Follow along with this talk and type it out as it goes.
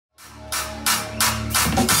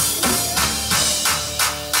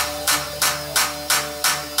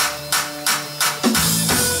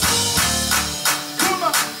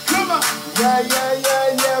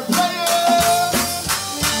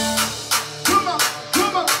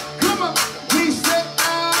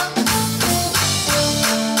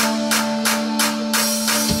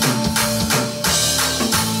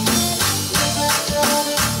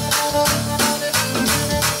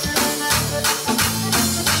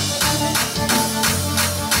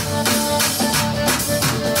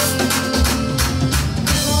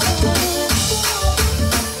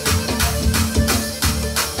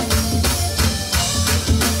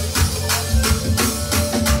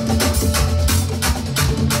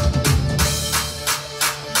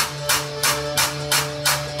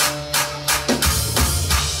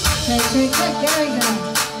Very good.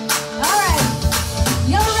 All right.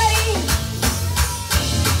 Y'all ready?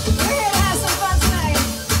 We're here to have some fun tonight.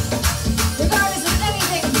 Regardless of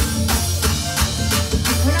anything.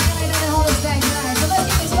 We're not going to let it hold us back tonight. So let's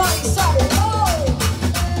get this party started. Oh!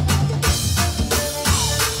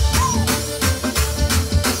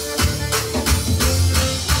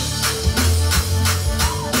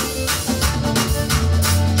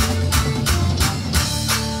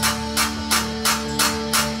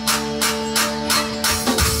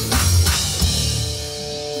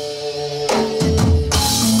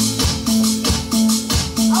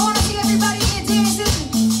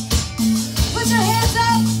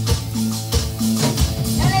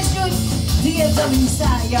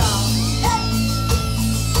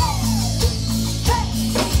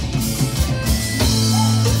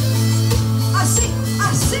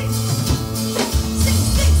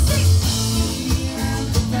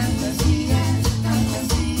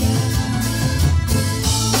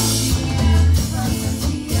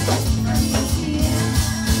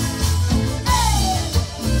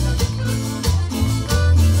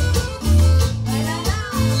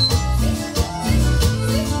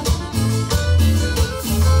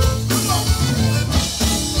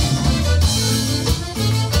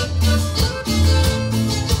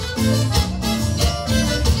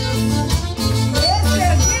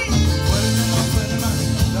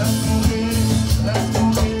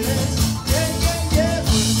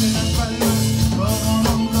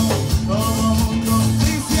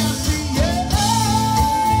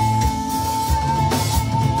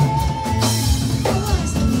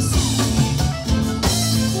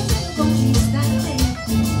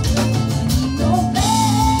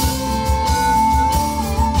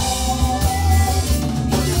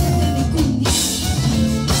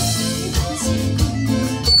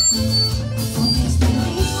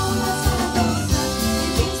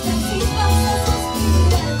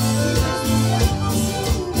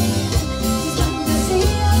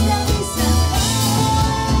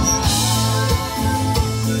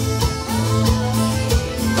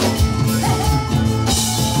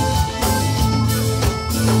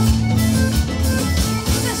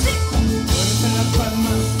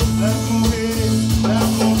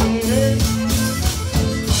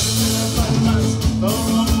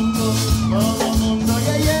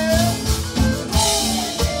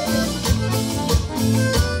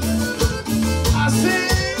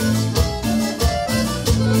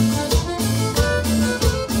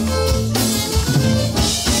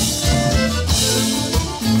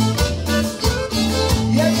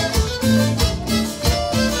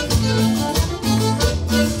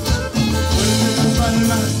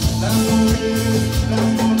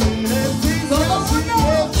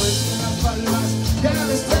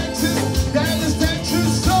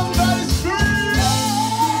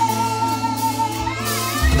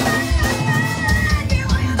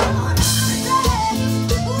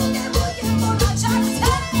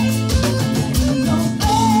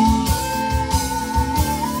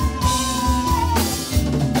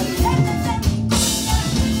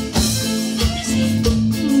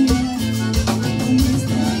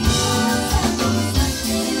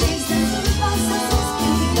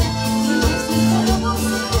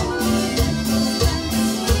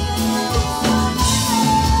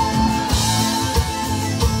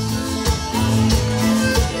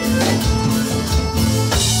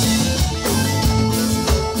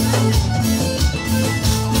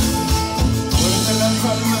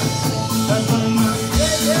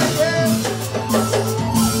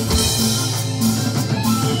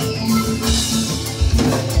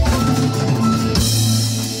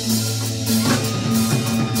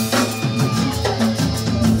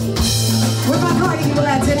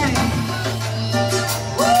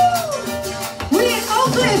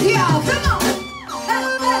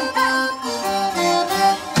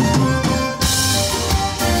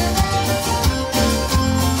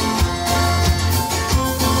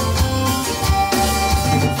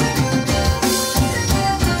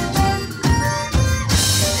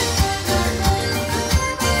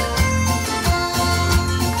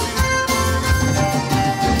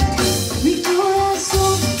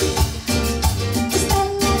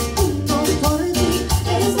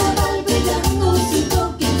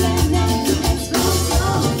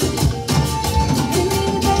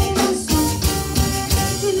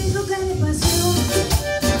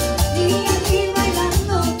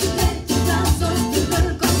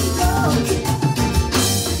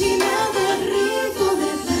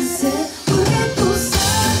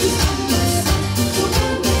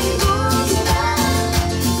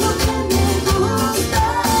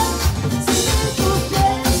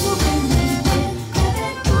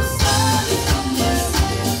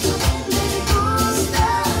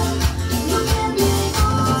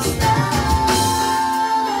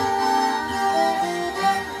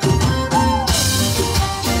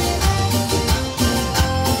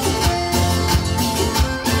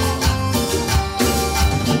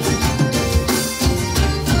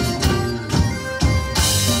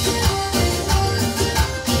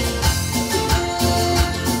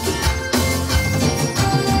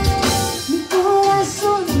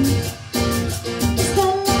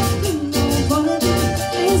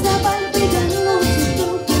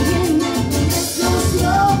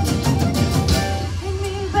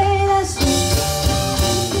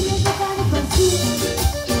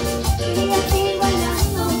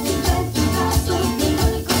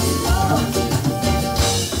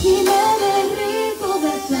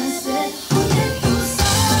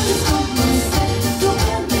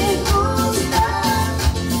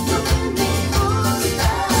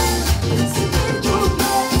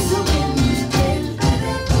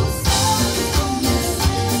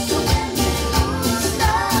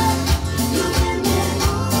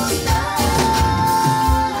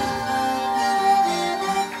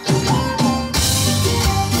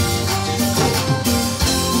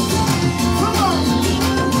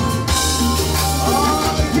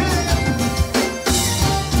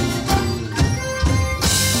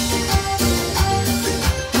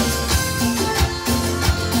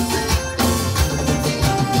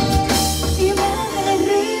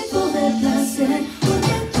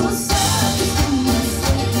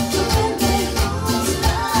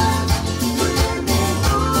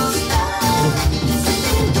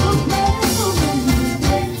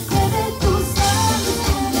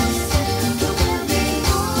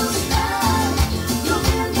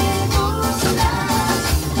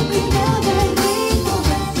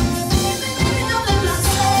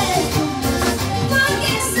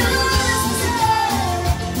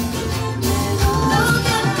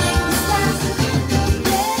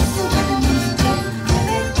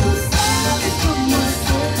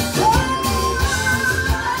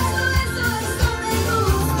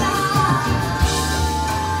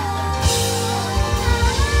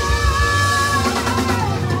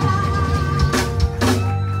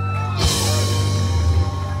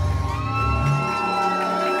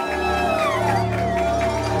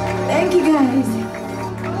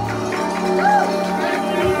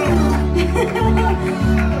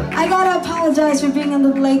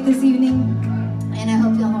 late this evening, and I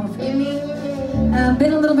hope y'all will forgive me. I've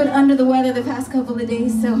been a little bit under the weather the past couple of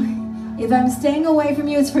days, so if I'm staying away from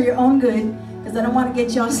you, it's for your own good, because I don't want to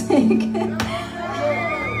get y'all sick.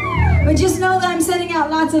 But just know that I'm sending out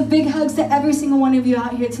lots of big hugs to every single one of you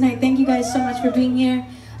out here tonight. Thank you guys so much for being here.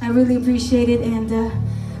 I really appreciate it, and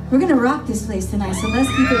we're gonna rock this place tonight, so let's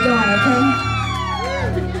keep it going, okay?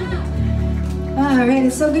 All right,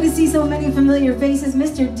 it's so good to see so many familiar faces.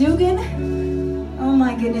 Mr. Dugan, oh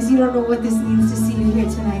my goodness, you don't know what this means to see you here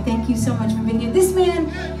tonight. Thank you so much for being here. This man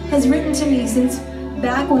has written to me since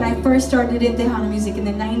back when I first started in Tejano music in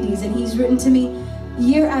the 90s, and he's written to me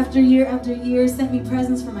year after year after year, sent me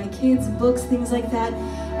presents for my kids, books, things like that.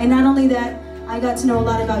 And not only that, I got to know a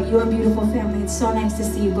lot about your beautiful family. It's so nice to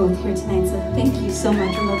see you both here tonight, so thank you so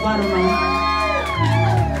much from the bottom of my heart.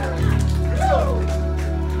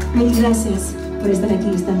 Mil gracias por estar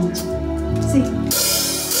aquí esta noche. Sí.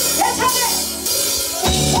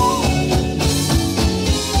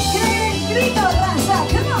 Grito, raza,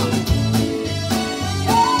 come on.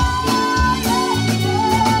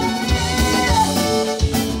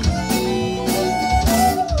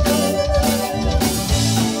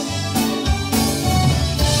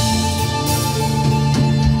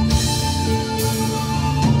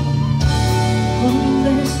 Un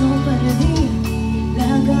beso perdí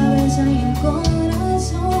la cabeza y el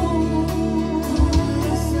corazón.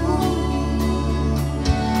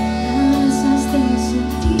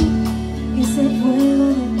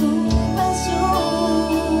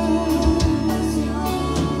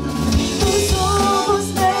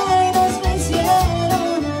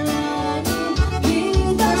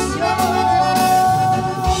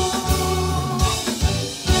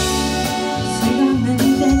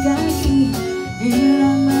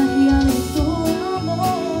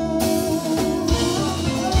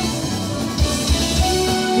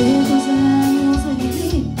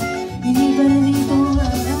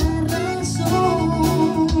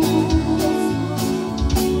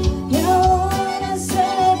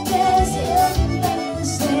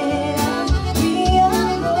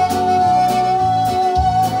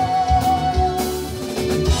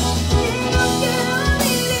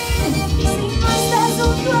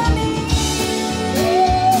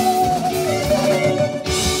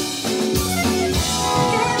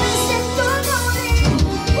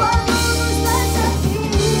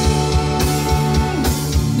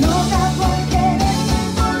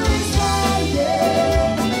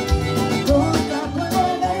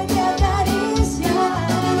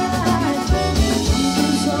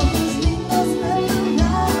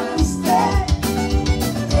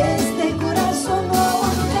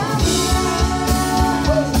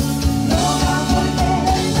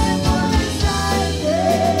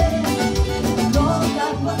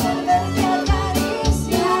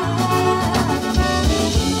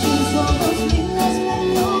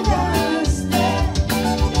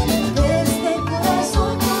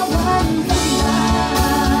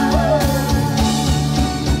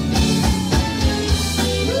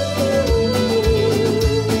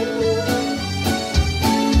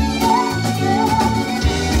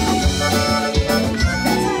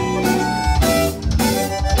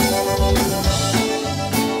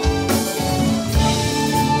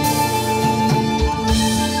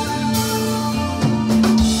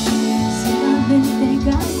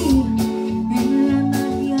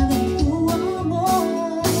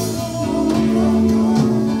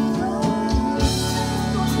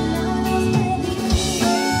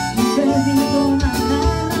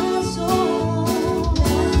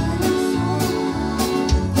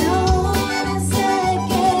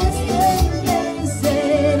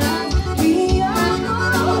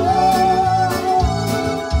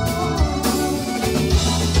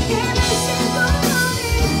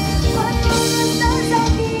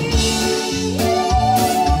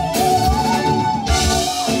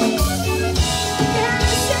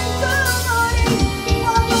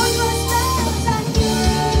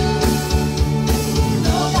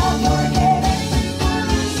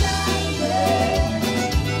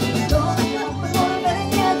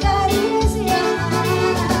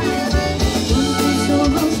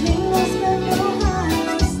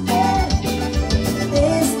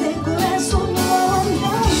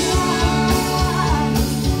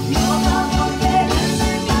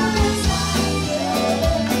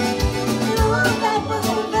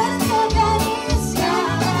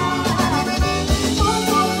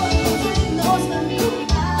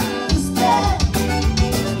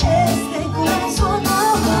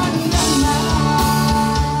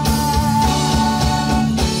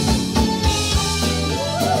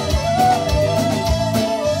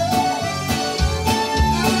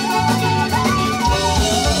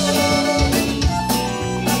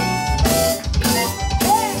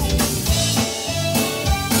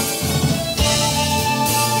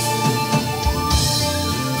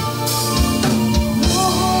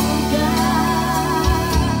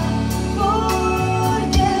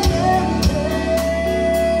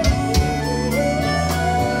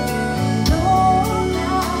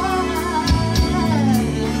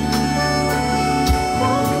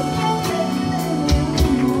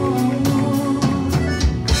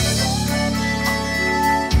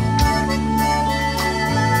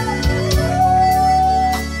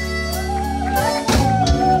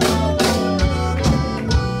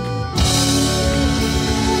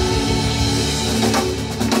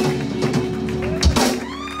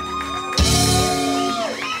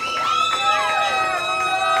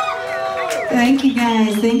 Thank you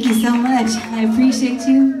guys. Thank you so much. I appreciate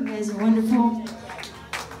you. You guys are wonderful.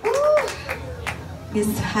 Woo.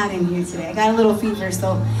 It's hot in here today. I got a little fever,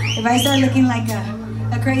 so if I start looking like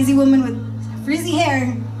a crazy woman with frizzy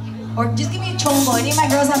hair, or just give me a chongo. Any of my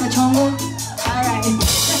girls have a chongo? All right.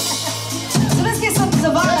 So let's get some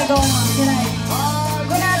Zavala going on tonight.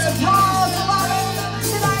 We're gonna have some Paul Zavala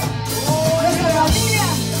tonight. Let's go, Valdivia,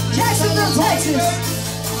 Jacksonville, Texas.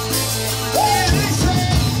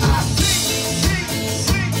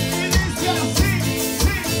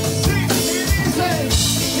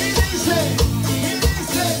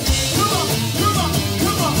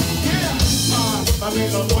 Mami,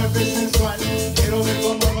 lo mueves sensual, quiero ver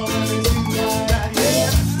cómo lo mueves sin parar,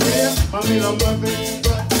 yeah, yeah. Mami, lo mueves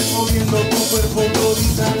sensual, moviendo tu cuerpo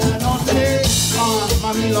todita la noche.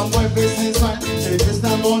 Mami, lo mueves sensual, te ves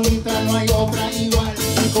tan bonita, no hay otra igual.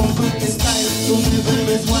 Y con tu style, tú me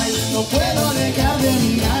vuelves wild. No puedo dejar de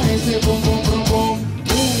mirar ese bom, bom, bom, bom.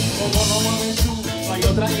 Como lo mueves tú, no hay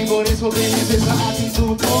otra y por eso tienes esa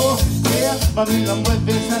actitud. Oh, yeah, mami, lo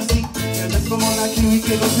mueves así. Es como la kiwi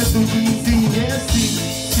que no sé tu sí, yes, sí,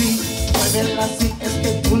 sí, muévela así, es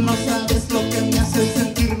que tú no sabes lo que me hace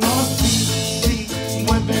sentir, no, sí, sí,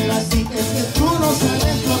 muévela así, es que tú no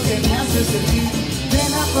sabes lo que me hace sentir.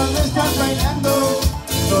 Nena, cuando estás bailando,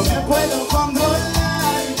 no me puedo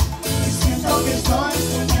controlar, y siento que estoy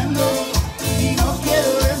soñando, y no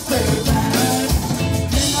quiero despertar.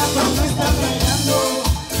 Nena, cuando estás bailando,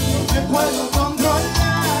 no me puedo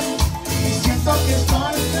controlar, y siento que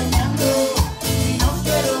estoy soñando. No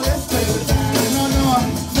quiero despertar, no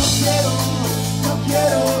quiero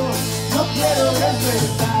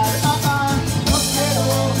despertar.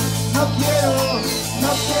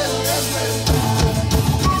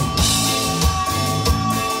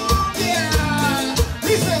 Yeah,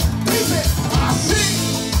 dice, así.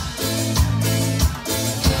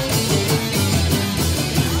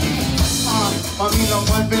 Mami, lo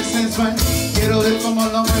mueves sensual, quiero ver cómo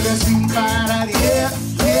lo mueves sin parar, yeah,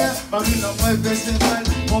 yeah. Mami, lo mueves sensual,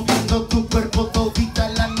 moviendo tu cuerpo todita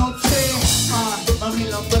la noche. Mami,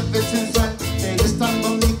 lo mueves sensual, eres tan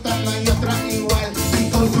bonita, no hay otra igual. Y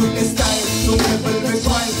con tu style, tú me vuelves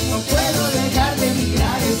wild. No puedo dejar de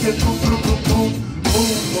mirar ese pum, pum, pum, pum, pum.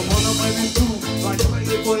 Como lo mueves tú, no hay otra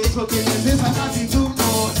y por eso tienes esa actitud.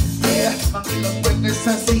 Oh, yeah, mami, lo mueves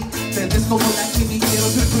así, te ves como la Kimi, quiero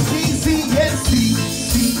ser tu sí, sí, yes, sí,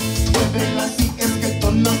 sí. Muévela así, es que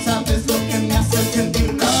tú no sabes lo que me hace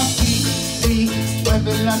sentir, no, sí, sí.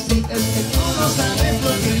 Muévela así, es que tú no sabes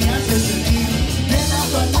lo que me hace sentir.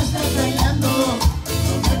 Cuando estás bailando,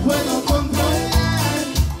 no me puedo controlar,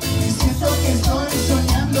 y siento que estoy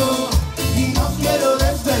soñando, y no quiero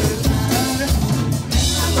despertar.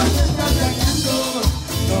 Nena, cuando estás bailando,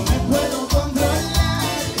 no me puedo controlar,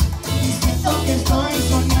 y siento que estoy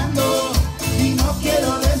soñando, y no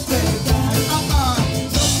quiero despertar.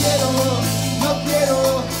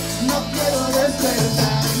 No quiero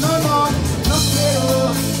despertar.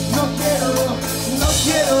 No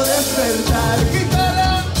quiero despertar.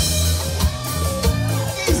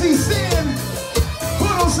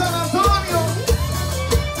 Puro San Antonio.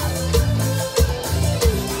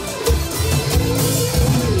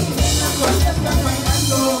 Cuando estás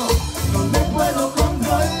bailando, no me puedo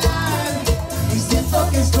controlar, y siento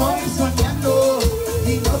que estoy soñando, y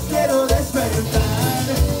no quiero despertar.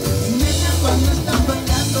 Nena, cuando estás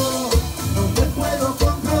bailando, no me puedo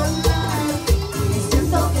controlar, y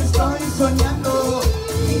siento que estoy soñando,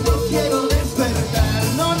 y no quiero despertar.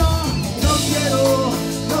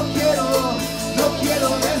 No quiero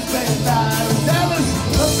despertar. ¿Sabes?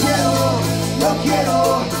 No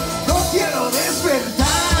quiero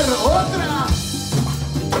despertar. Otra.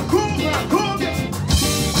 Cumbia.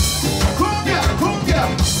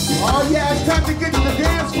 Oh yeah, it's time to get to the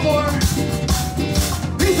dance floor.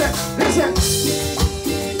 Dice.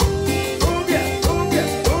 Cumbia.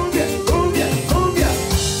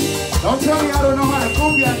 Don't tell me I don't know how to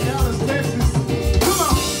cumbia in Dallas, Texas.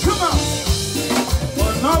 Come on.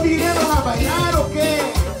 Pues no vinieron a bailar, ¿o qué?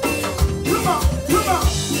 Come on.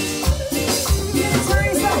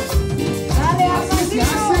 Dale, así se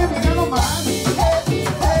hace, mira nomás.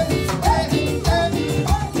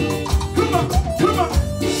 Come on.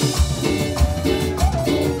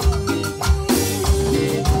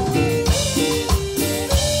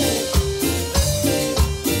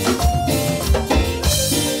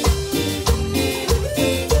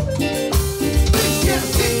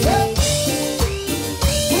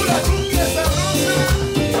 Pura cumbia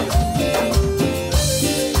sabrosa.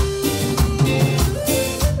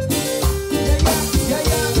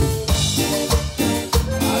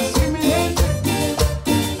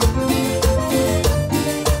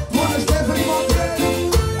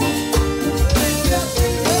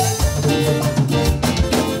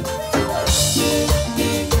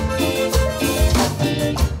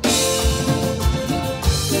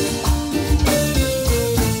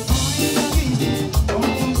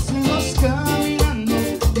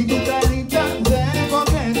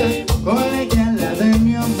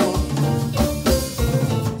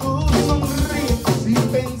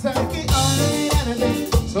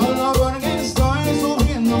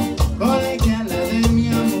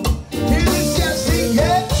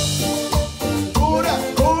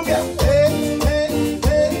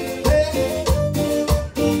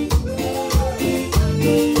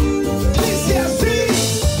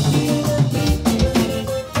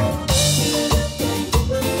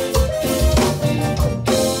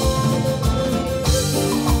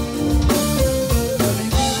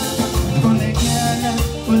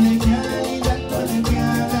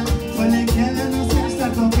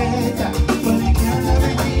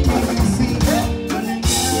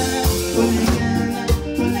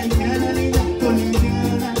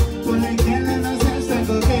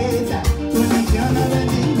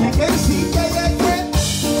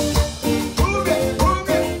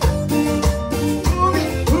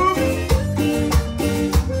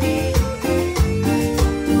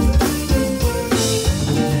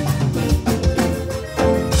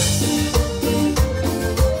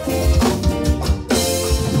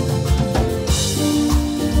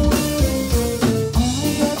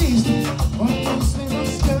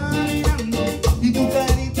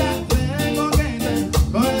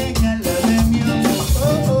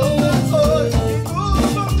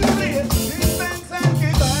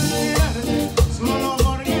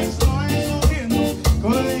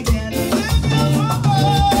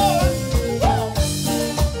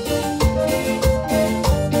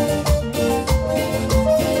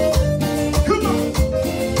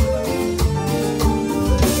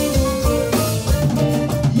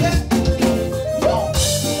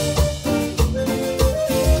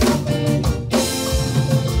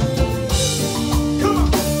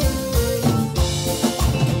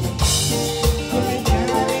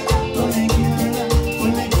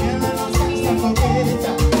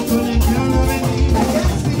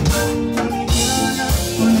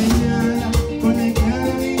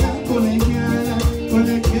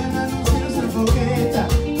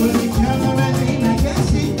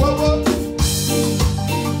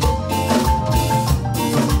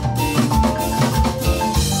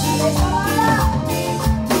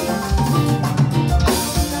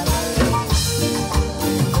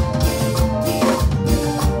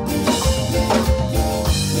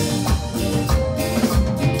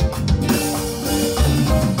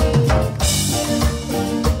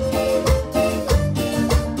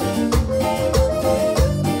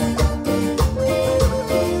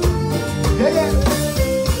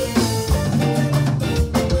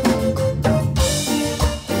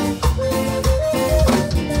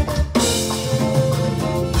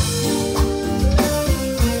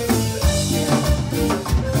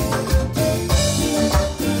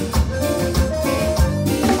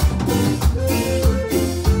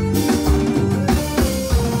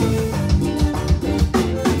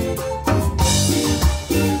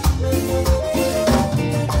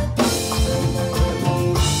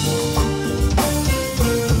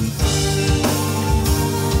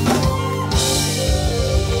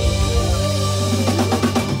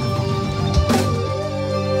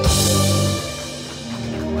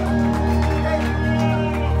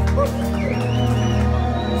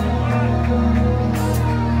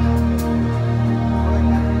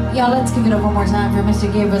 give it up one more time for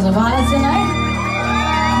Mr. Gabriel Zavala tonight.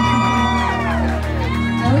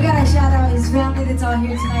 And we gotta shout out his family that's all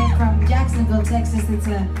here tonight from Jacksonville, Texas. That's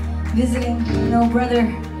visiting. Brother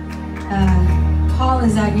Paul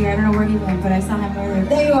is out here. I don't know where he went, but I saw him earlier.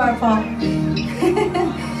 There you are, Paul.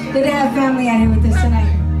 Good to have family out here with us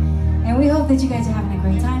tonight. And we hope that you guys are having a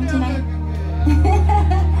great time tonight.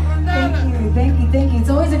 Thank you. It's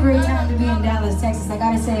always a great time to be in Dallas, Texas. I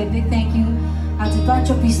gotta say a big thank you out to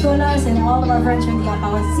Pancho Pistolas and all of our friends from the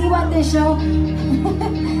Apawasiwate show.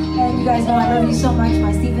 And you guys know I love you so much.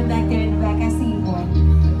 My Stephen back there in the back, I see you, boy.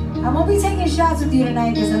 I won't be taking shots with you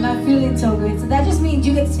tonight because I'm not feeling so good. So that just means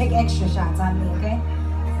you get to take extra shots on me, okay?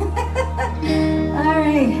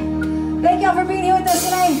 Alright. Thank y'all for being here with us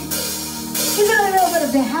tonight. Here's another little bit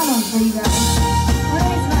of the Hammond for you guys. Una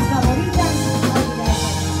vez más, favoritas.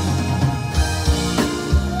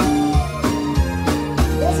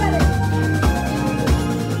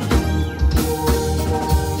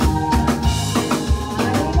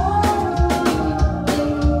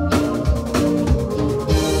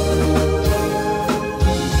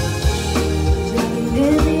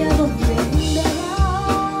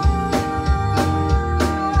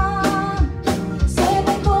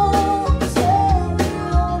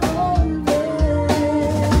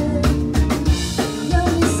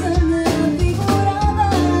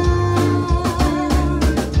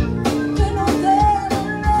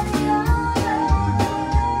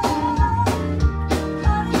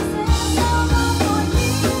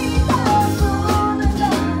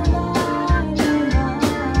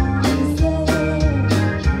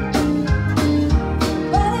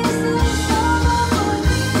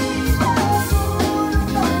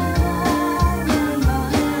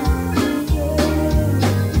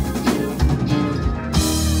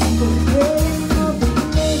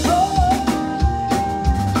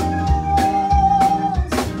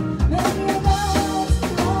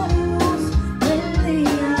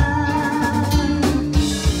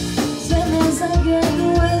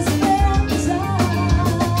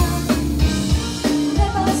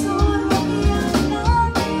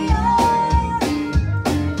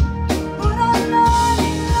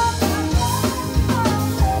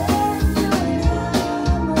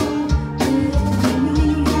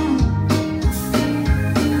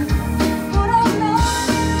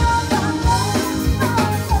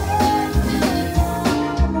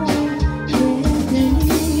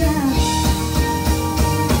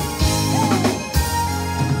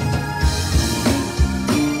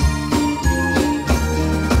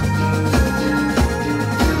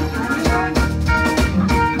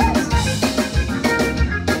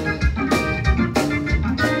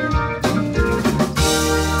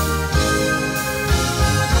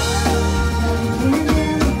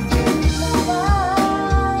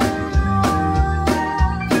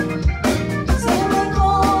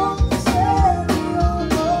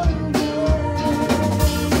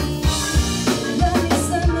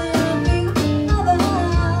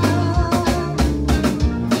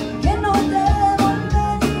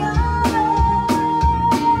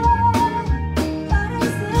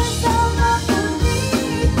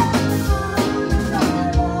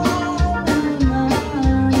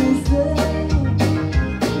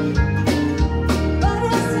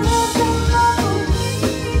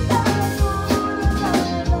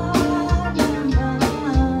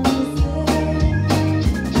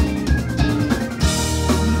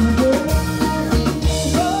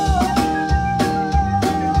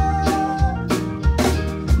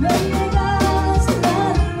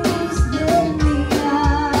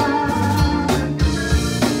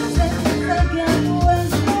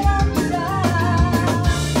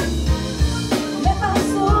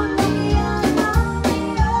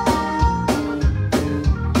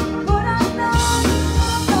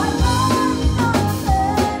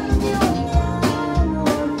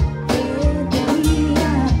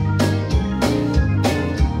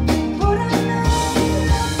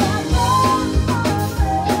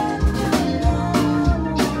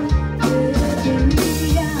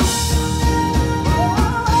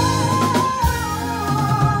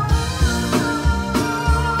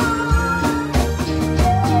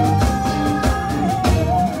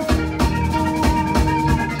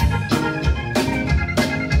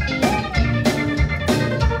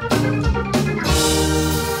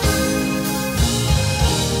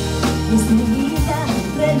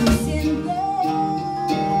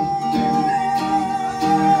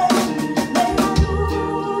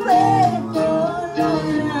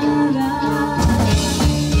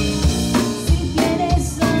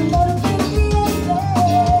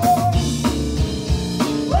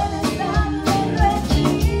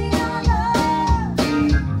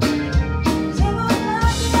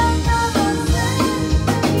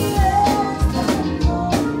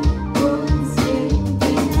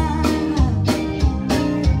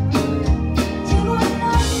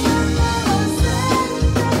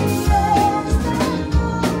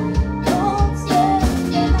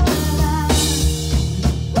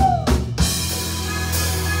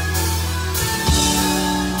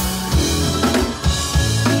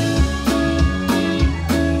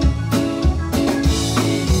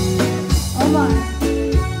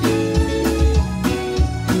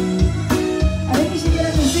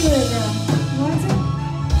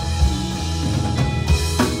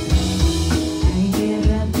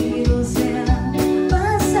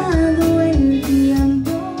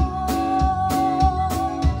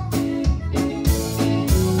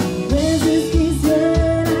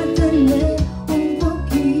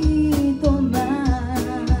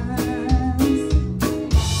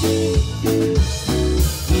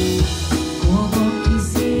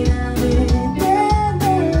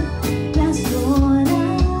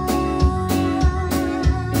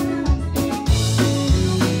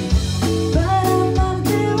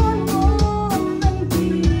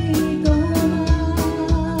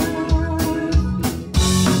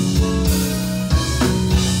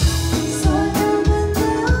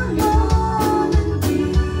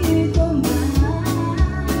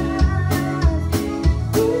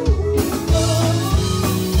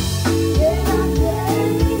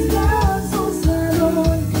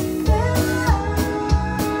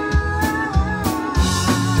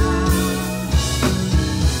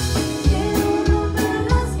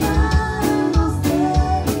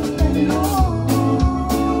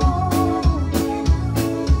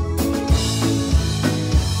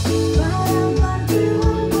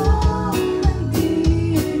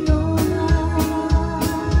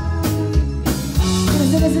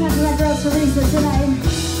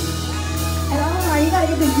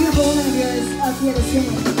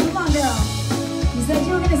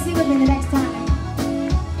 with me the next time.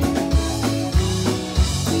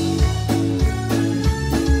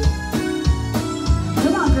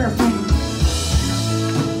 Come on, girlfriend.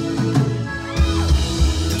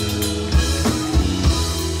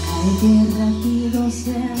 Ay, qué rápido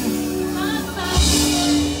sea.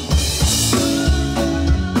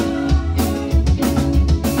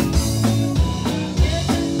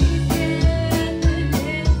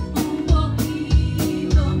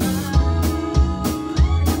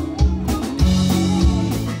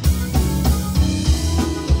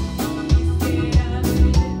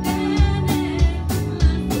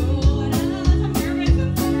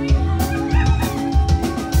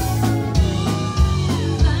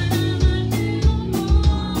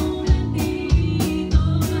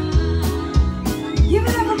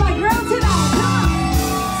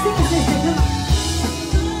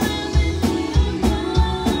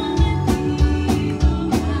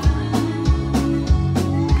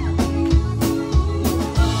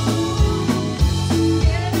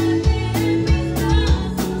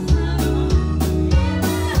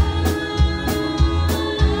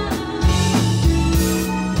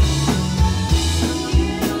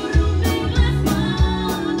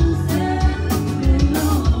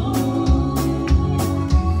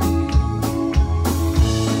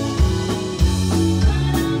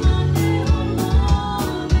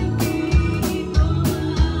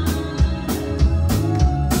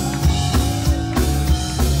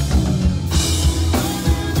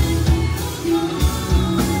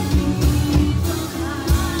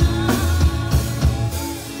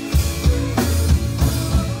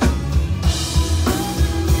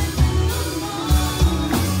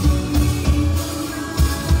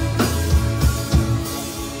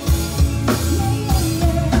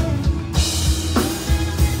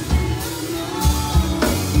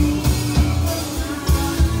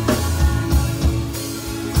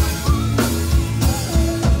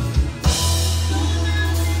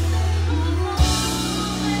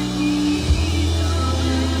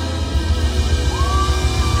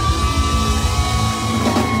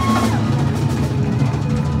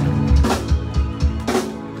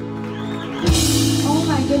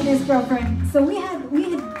 Girlfriend. So we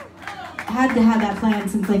had to have that plan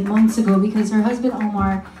since like months ago because her husband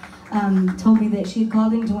Omar told me that she had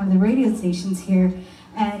called into one of the radio stations here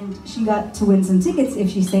and she got to win some tickets if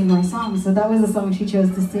she sang my song. So that was the song she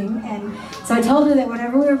chose to sing, and so I told her that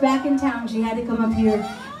whenever we were back in town she had to come up here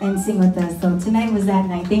and sing with us. So tonight was that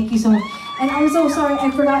night. Thank you so much. And I'm so sorry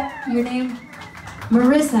I forgot your name.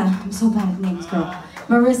 Marissa. I'm so bad at names, girl.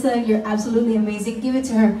 Marissa, you're absolutely amazing. Give it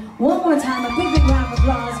to her one more time. A big round of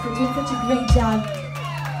applause for doing such a great job.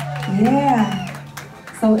 Yeah.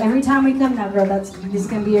 So every time we come now, girl, this is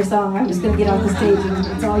going to be your song. I'm just going to get off the stage and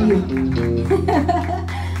it's all you.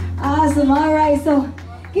 Awesome. All right. So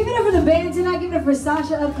give it up for the band tonight. Give it up for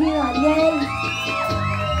Sasha up here on Yay.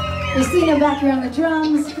 Christina back here on the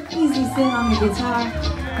drums. Easy Sin on the guitar.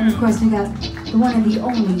 And of course, we got the one and the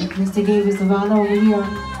only Mr. Gabriel Zavala over here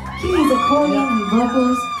on keys, accordion, and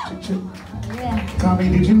vocals. Yeah. Tommy,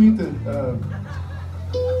 did you meet the,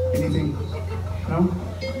 anything? No?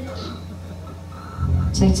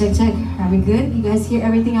 Check, check, check. Are we good? You guys hear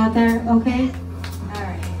everything out there okay? All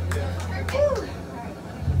right.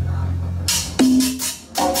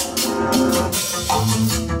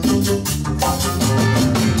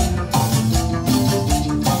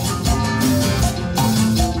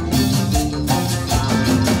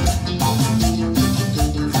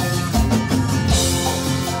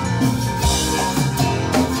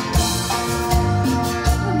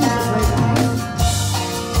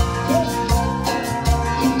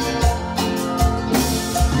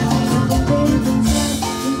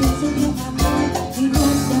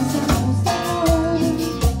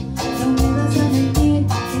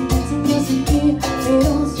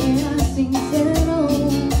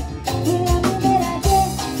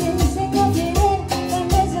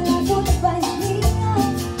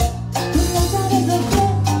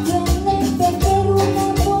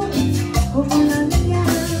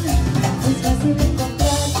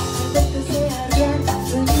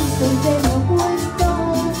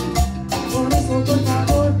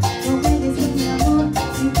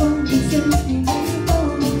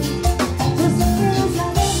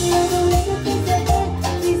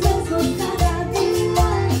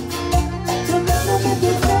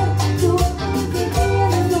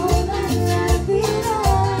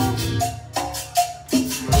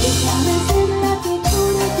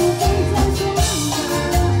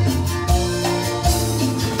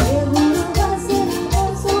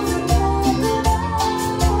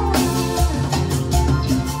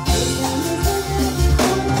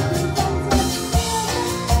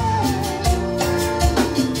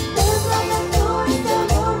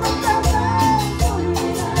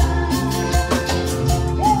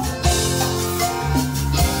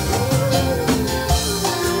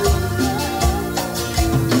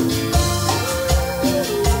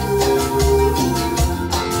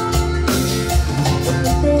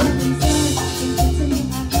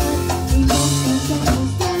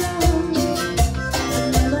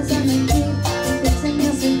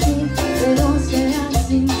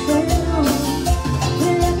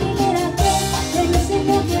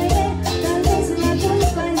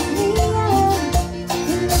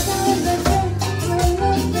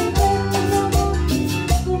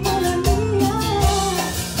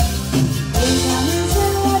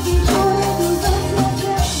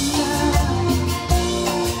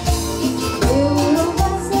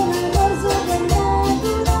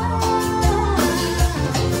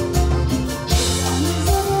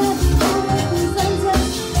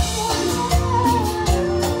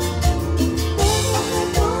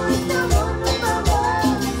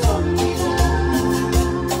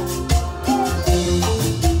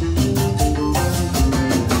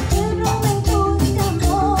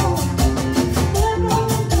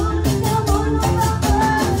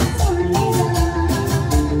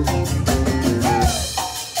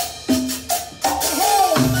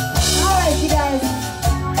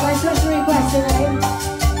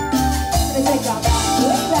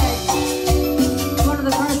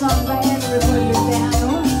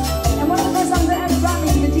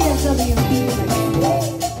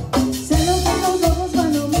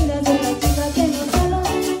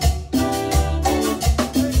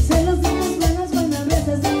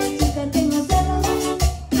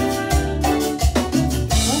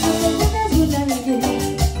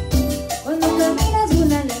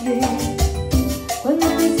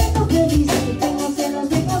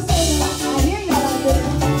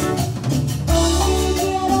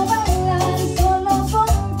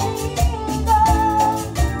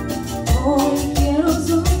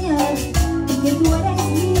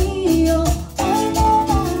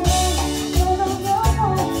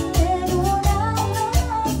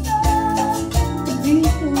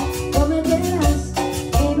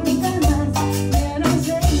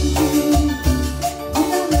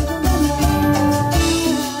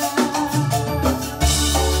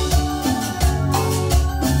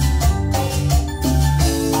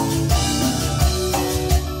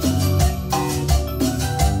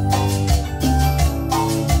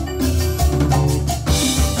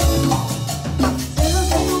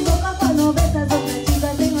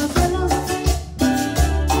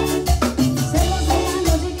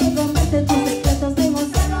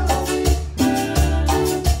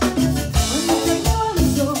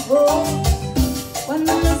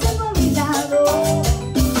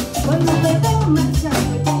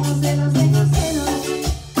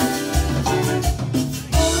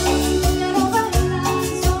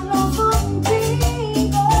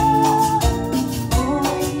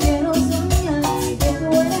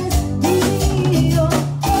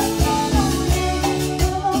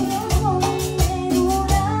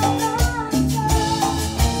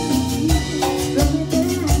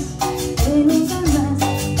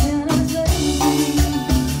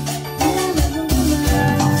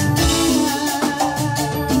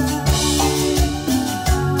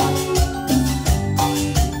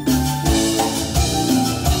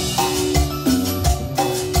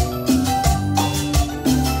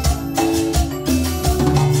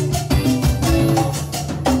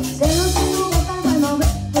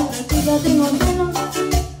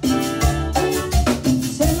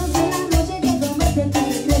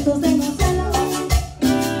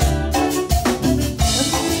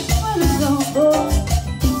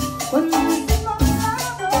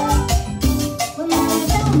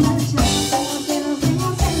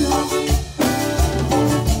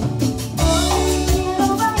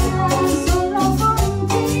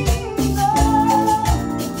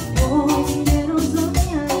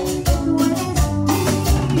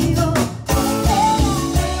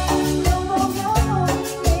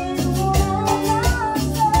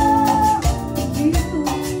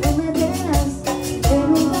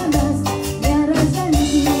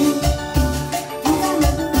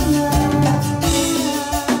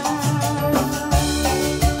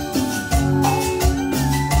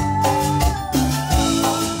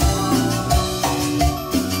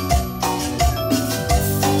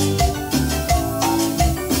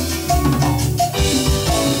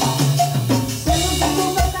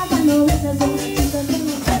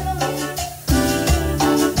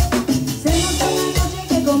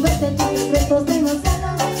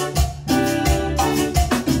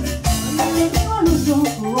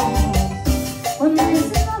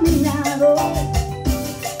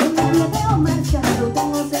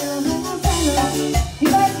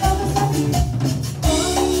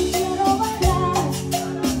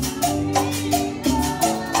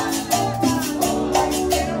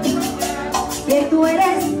 tú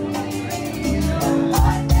eres.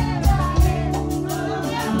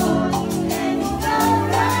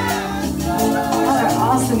 Y'all are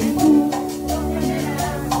awesome.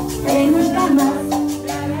 Nunca más.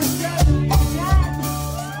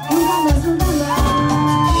 Nunca más, nunca más.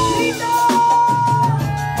 ¡Grito!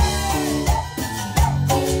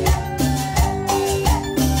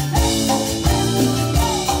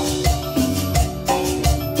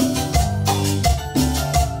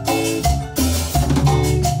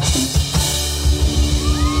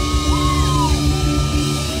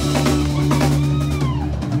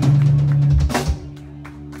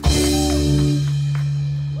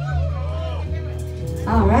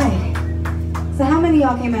 All right. So how many of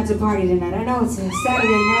y'all came out to party tonight? I know it's a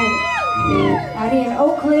Saturday night out here in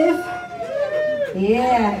Oak Cliff.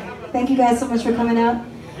 Yeah. Thank you guys so much for coming out.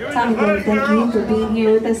 Tommy, thank you for being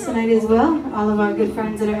here with us tonight as well. All of our good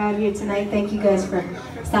friends that are out here tonight, thank you guys for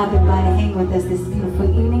stopping by to hang with us this beautiful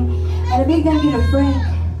evening. And a big thank you to Frank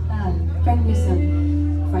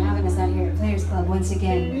Newsom for having us out here at Players Club once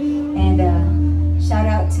again. And shout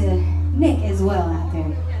out to Nick as well out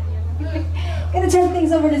there. Gonna turn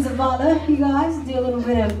things over to Zavala, you guys, do a little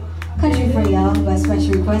bit of country for y'all by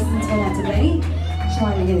special request. It's going out to Betty. She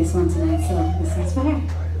wanted to hear this one tonight, so this one's for her.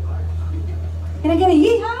 Can I get a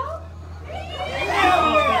yeehaw?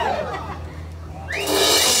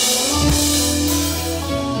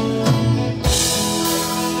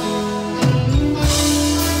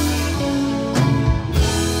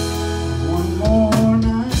 One more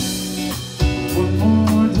night, one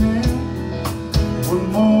more day, one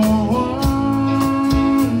more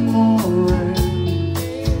rain.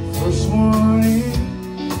 First one in,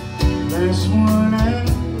 last one out.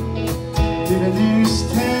 Did these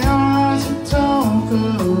towns we talk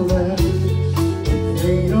about?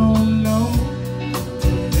 They don't know,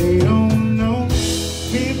 they don't know.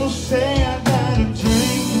 People say I got a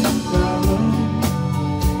drinking problem.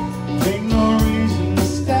 Ain't no reason to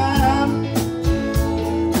stop.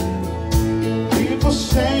 People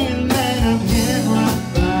saying that I'm hit rock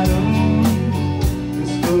bottom.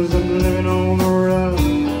 It's 'cause I'm living on the road.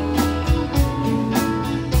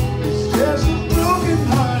 It's just a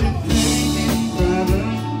broken-hearted thinking problem.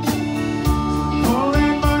 Pull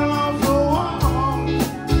that bottle off the wall.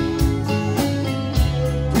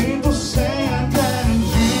 People say I got a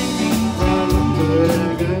drinking problem, but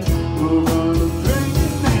I got no problem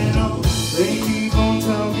drinking at all. They keep on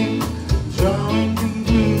talking, drawing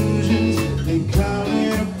conclusions. They call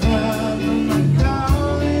it a problem, I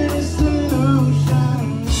call it a solution.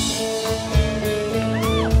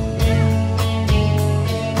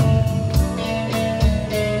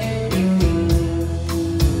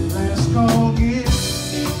 Let's go get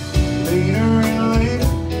later and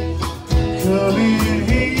later. Come in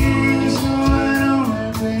here so I don't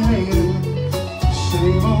have to hate it.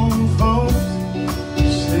 Same old folks,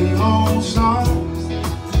 same old songs,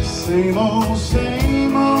 same old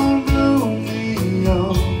gloomy,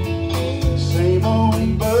 same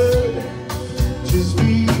old bird, just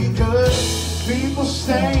be good. People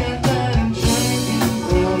say I got a drinking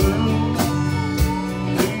problem.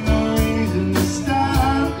 Ain't no reason to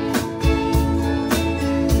stop.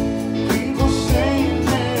 People saying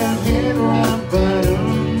that I'm hit rock bottom.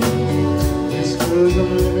 It's 'cause I'm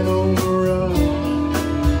living on the road.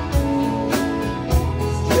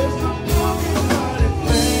 It's just a broken-hearted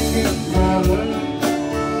thinking problem.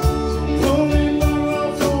 Pull me back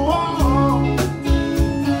off the wall.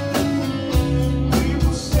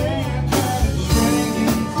 People say I got a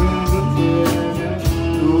drinking problem, but I got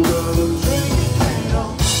no problem drinking at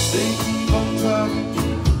all. They keep on talking,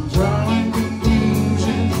 drawing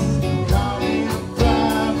conclusions. Call it a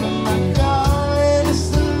problem, I call it a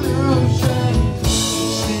solution.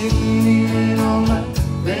 Sitting here in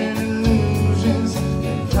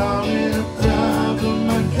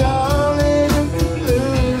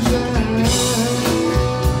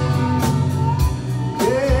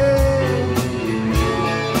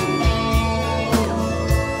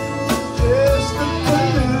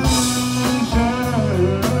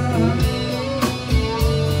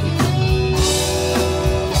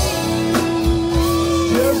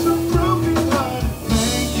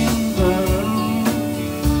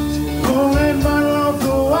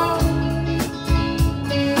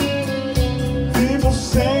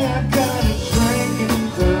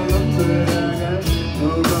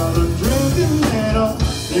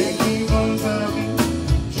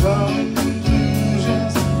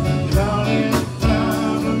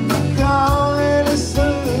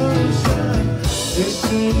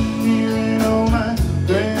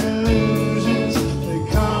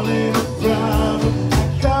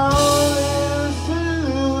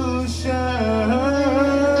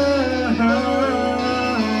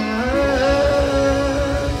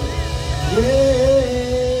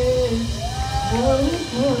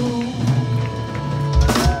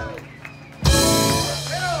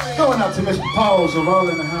Pauls of all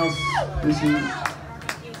in the house this evening.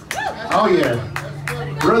 Oh yeah,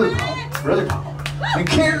 Brother Paul, and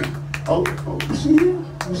Carrie. Oh, is she here?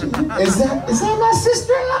 Is that my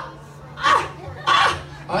sister-in-law?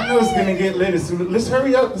 I know it's gonna get lit. So let's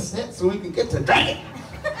hurry up the set so we can get to that.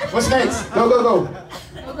 What's next? Go. Go.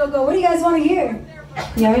 What do you guys want to hear?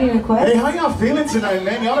 You have any requests? Hey, how y'all feeling tonight,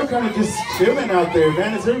 man? Y'all are kind of just chilling out there,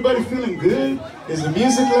 man. Is everybody feeling good? Is the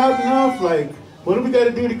music loud enough? Like, what do we got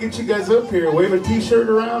to do to get you guys up here? Wave a t-shirt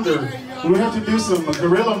around, or do we have to do some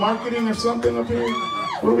guerrilla marketing or something up here?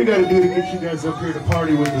 What do we got to do to get you guys up here to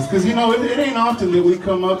party with us? Because, you know, it ain't often that we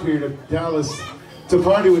come up here to Dallas to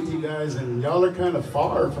party with you guys, and y'all are kind of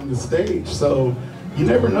far from the stage. So you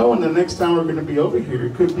never know when the next time we're going to be over here.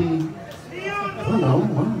 It could be, I don't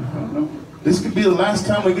know. This could be the last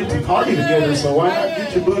time we get to party together, so why not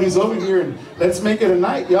get your booties over here and let's make it a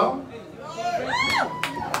night, y'all.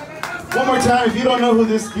 One more time, if you don't know who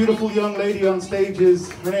this beautiful young lady on stage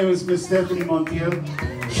is, her name is Miss Stefani Montiel.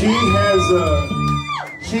 She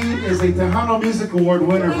is a Tejano Music Award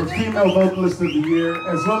winner for Female Vocalist of the Year,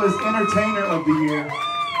 as well as Entertainer of the Year.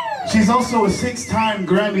 She's also a 6-time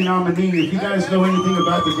Grammy nominee. If you guys know anything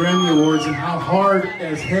about the Grammy Awards and how hard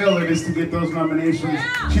as hell it is to get those nominations,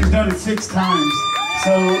 she's done it 6 times.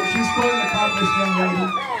 So she's quite an accomplished young lady.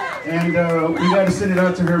 And we got to send it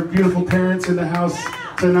out to her beautiful parents in the house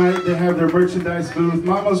tonight. They have their merchandise booth.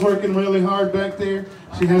 Mama's working really hard back there.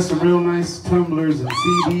 She has some real nice tumblers and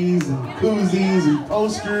CDs and koozies and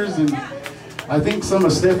posters, and I think some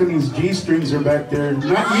of Stephanie's G-strings are back there.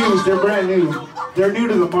 Not used, they're brand new. They're new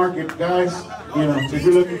to the market, guys. You know, if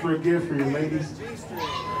you're looking for a gift for your ladies.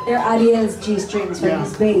 Their idea is G-strings for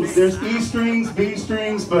his bass. There's E-strings,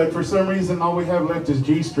 B-strings, but for some reason all we have left is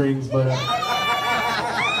G-strings, but...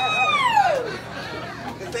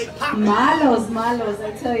 Malos,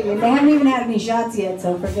 I tell you. They haven't even had any shots yet,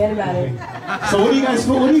 so forget about it. So what do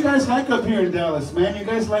you guys like up here in Dallas, man? You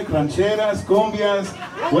guys like rancheras, cumbias?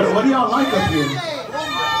 What do y'all like up here?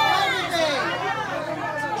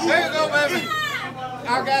 There you go, baby.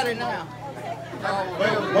 I got it now.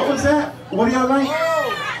 What was that? What do y'all like?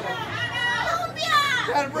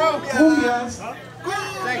 Got it, bro. Cumbias.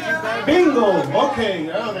 Thank you, baby. Bingo. Okay.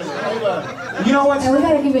 You know what? And we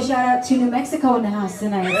gotta give a shout out to New Mexico in the house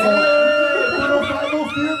tonight. So,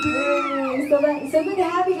 so good to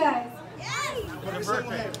have you guys.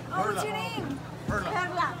 What's your name?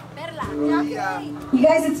 Perla. You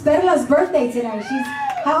guys, it's Perla's birthday tonight.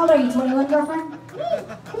 How old are you? 21, girlfriend?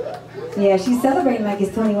 Yeah, she's celebrating like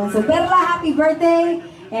it's 21. So Perla, happy birthday.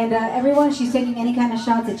 And everyone, she's taking any kind of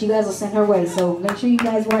shots that you guys will send her way. So make sure you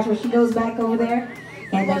guys watch where she goes back over there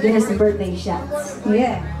and get her some birthday shots.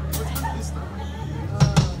 Yeah.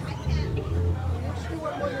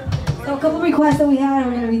 So a couple requests that we had,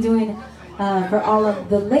 we're going to be doing for all of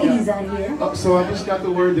the ladies out here. So I just got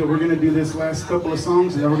the word that we're going to do this last couple of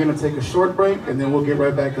songs, and then we're going to take a short break, and then we'll get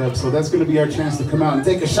right back up. So that's going to be our chance to come out and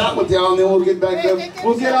take a shot with y'all, and then we'll get back up.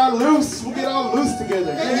 We'll get all loose. We'll get all loose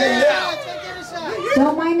together. Yeah.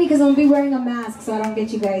 Don't mind me because I'll be wearing a mask so I don't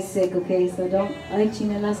get you guys sick, okay? So don't, I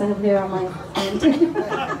chinelas, I have hair on my hand.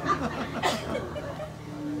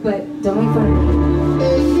 But don't make fun of me.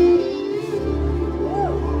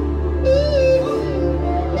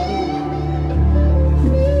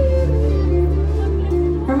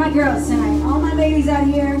 For my girls tonight, all my ladies out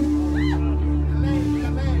here.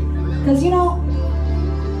 Because, you know,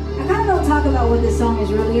 I kind of don't talk about what this song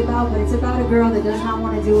is really about, but it's about a girl that does not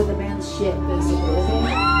want to deal with a man's shit, basically, okay?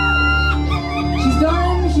 She's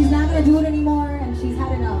done, she's not going to do it anymore, and she's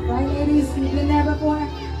had enough, right, ladies? You've been there before?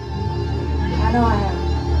 I know I have.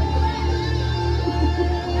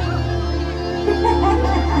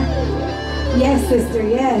 Yes, sister,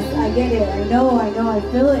 yes, I get it. I know, I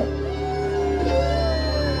feel it.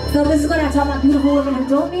 So this is going to talk about beautiful women who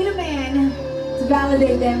don't need a man to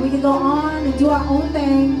validate them. We can go on and do our own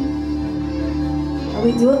thing. And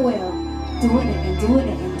we do it well. Doing it and doing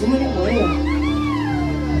it and doing it well.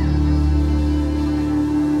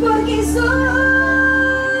 Porque soy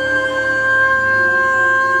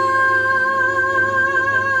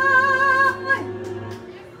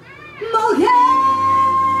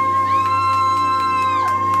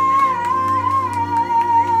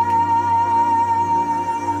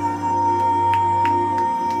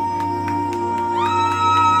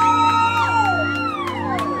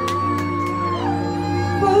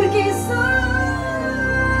porque soy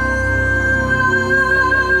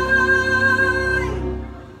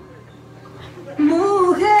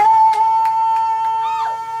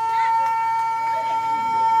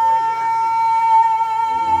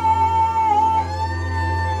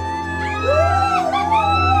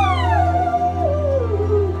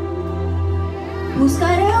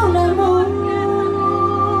Buscaré un amor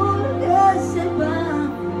que sepa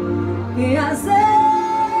qué hacer.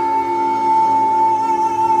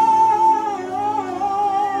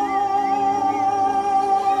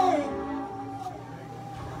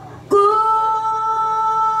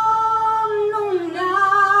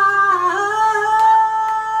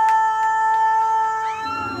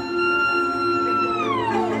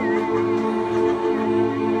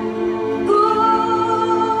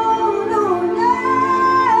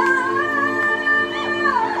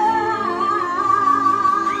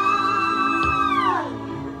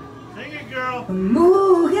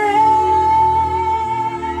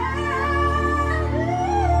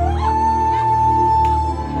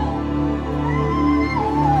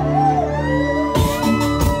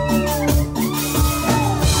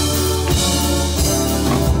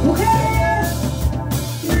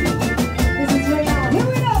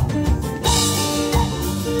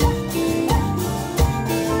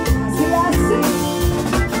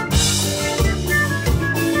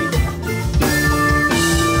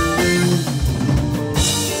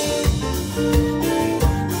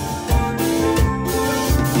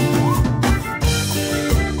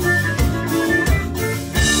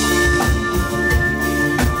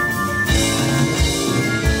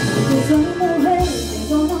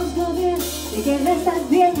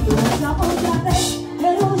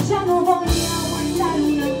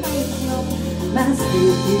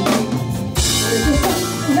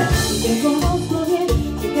 Te conozco bien,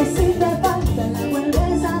 y que si te falta la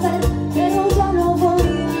vuelves a ver, pero ya no voy a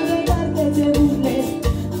dejar que te burles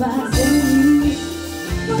más de mí.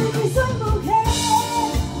 Porque soy mujer,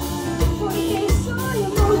 porque soy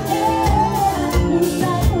mujer.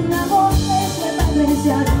 Buscar un amor que sepa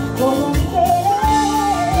apreciar todo mi querer.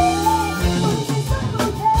 Porque soy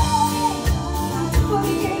mujer,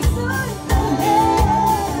 porque soy mujer.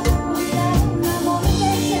 Buscar un amor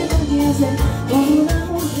que sepa apreciar con una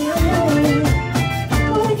mujer.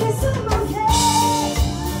 Porque soy mujer,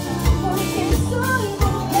 porque soy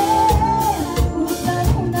mujer. Buscar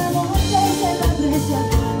un amor que sepa apreciar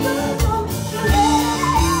como mujer.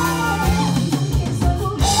 Porque soy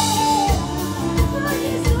mujer,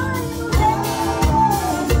 porque soy mujer.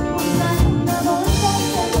 Buscar un amor que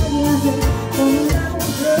sepa apreciar como una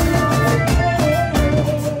mujer.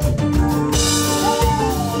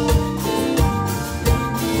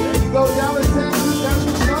 Go down with Texas, that's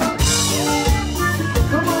what's up.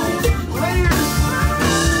 Come on, players.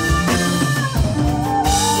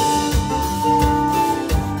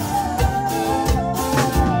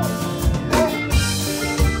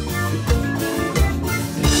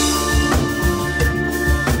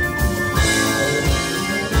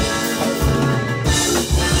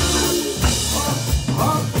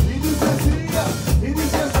 Y dice así, y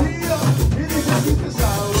dice así, y dice así que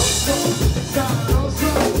sabroso,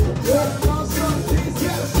 sabroso, sabroso, dice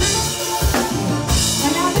así.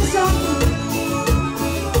 And now this song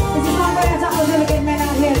is a song where I thought I was really good men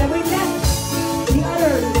out here that we met the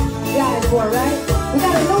other guys for, right? We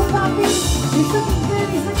got a new puppy. He's looking good.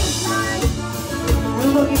 He's looking fine.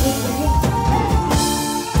 We're looking good.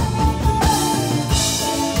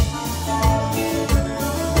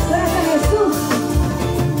 Gracias a Jesús.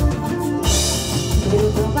 Quiero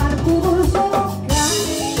probar tu dulce boca,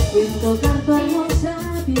 quiero tocar tu hermosa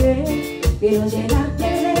piel, quiero llenarte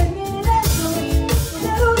de mi beso,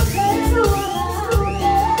 de dulce tu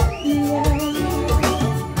piel.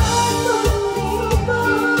 Haz conmigo lo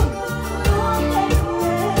que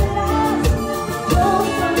quieras, yo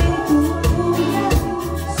soy tuya,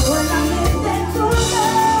 solamente tuya.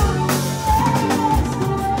 Eres tú,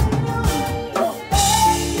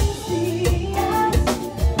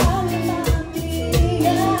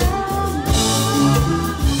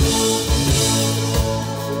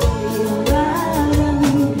 alma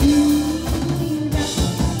mía.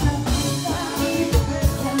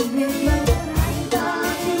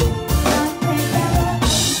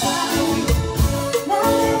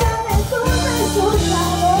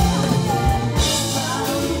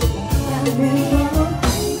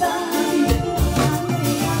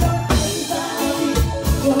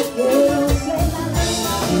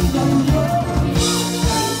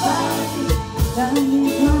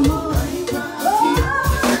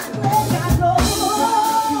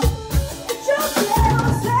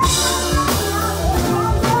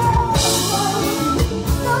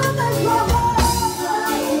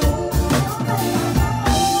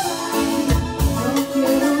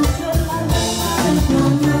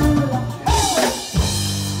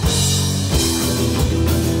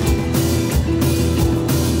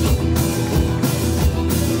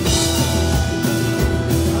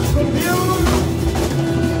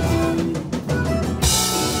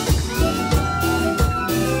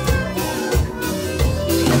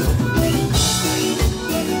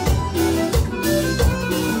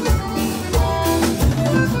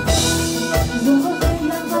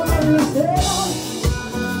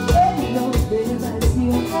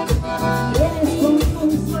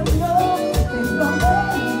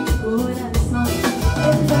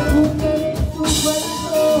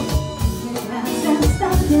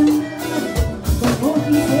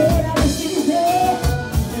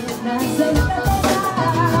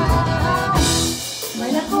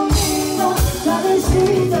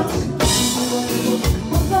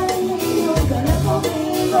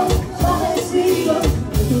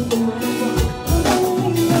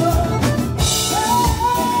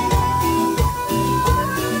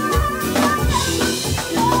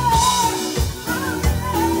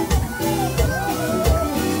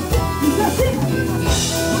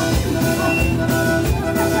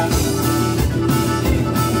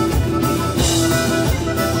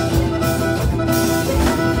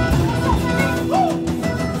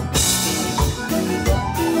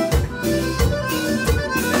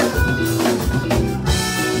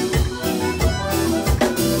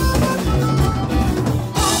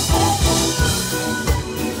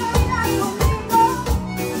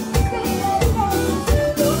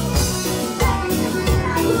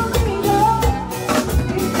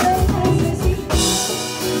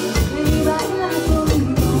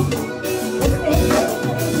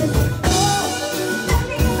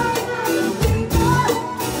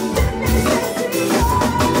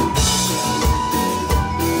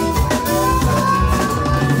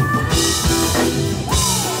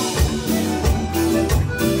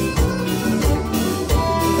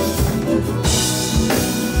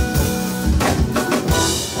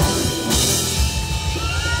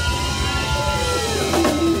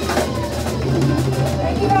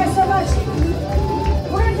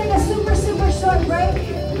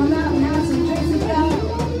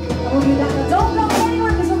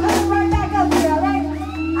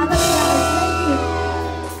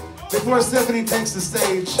 before Stephanie takes the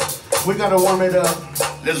stage, we gotta warm it up.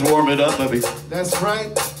 Let's warm it up, baby. That's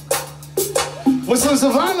right. What's up,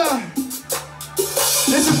 Zavala?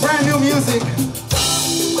 This is brand new music.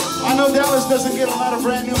 I know Dallas doesn't get a lot of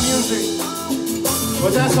brand new music,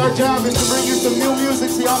 but that's our job, is to bring you some new music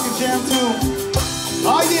so y'all can jam too.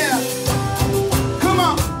 Oh yeah. Come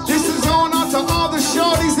on. This is going out to all the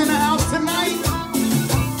shorties in the house tonight.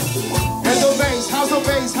 And the bass, how's the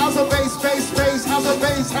bass, how's the bass, bass, bass, how's the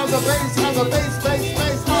bass, how's the bass, how's the bass, bass,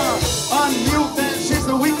 bass, unmute that shit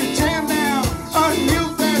so we can jam now.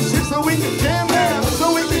 Unmute that shit so we can jam now.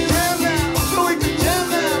 So we can jam now. So we can jam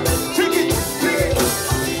now. Trick it, trick it.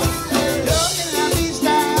 Yo en la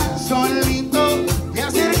pista solito me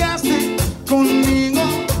acercaste conmigo.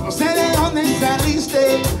 No sé de dónde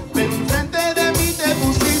saliste, pero enfrente de mí te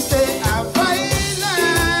pusiste a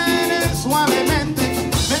bailar suavemente.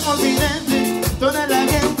 Me olvidé de toda la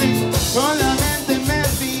gente, solamente me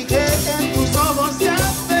fijé en tus ojos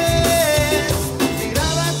cafés.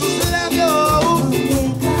 Miraba tus labios,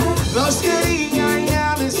 los quería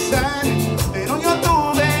ya besar, pero yo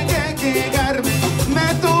tuve que quedarme, me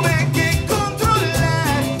tuve que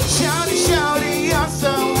controlar. Shouty, shouty, you're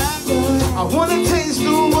so hot, I wanna taste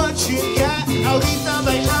what you got. Ahorita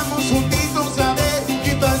bailamos juntitos a ver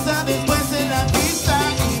qué pasa después de la pista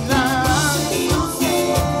y la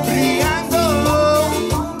brillando,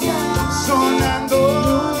 sonando.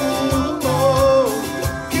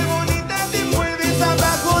 Qué bonita te mueves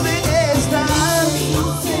abajo de esta,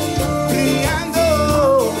 brillando,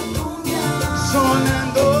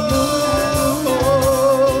 sonando.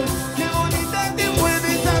 Qué bonita te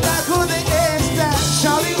mueves abajo de esta.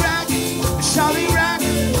 Shawty rock, shawty rock,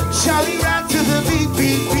 shawty rock to the beat,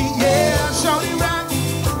 beat, beat, yeah. Shawty rock,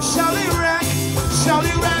 shawty rock,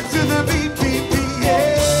 shawty rock to the beat, beat, beat,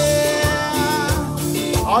 yeah.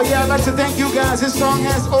 Oh yeah, I'd like to thank you guys. This song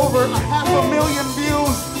has over 500,000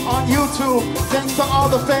 views on YouTube. Thanks to all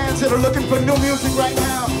the fans that are looking for new music right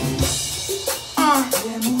now.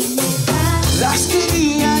 Las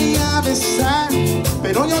quería ya besar,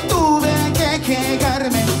 pero yo tuve que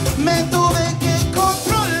quedarme, me tuve que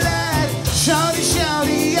controlar. Shawty,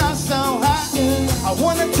 shawty, you're so hot, I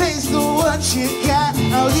wanna taste what you got.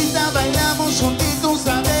 Ahorita bailamos juntitos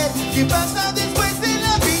a ver qué pasa después de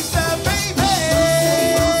la pista, baby.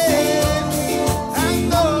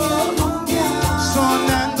 Ando,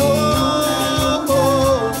 sonando.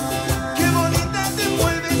 Qué bonita te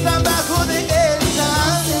mueves abajo de esa,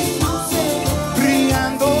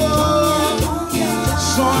 brillando,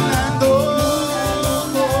 sonando.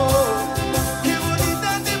 Qué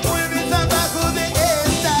bonita te mueves abajo de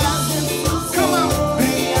esta. Come on,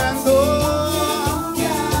 brillando,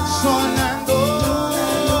 sonando.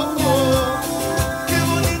 Qué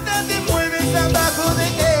bonita te mueves abajo de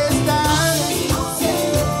esta,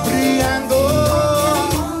 brillando,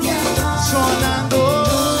 sonando.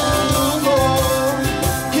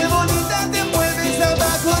 Qué bonita te mueves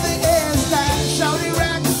abajo de esta. Shawty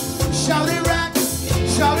rock, shawty rock,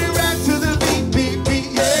 shawty rock to the beat, beat, beat,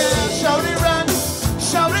 yeah. Shawty rock,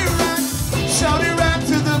 shawty rock, shawty rock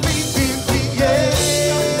to the beat, beat, beat,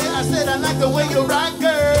 yeah. I said I like the way you rock,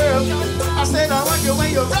 girl. I said I like the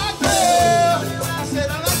way you rock, girl. I said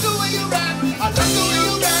I like the way you rock. I like the way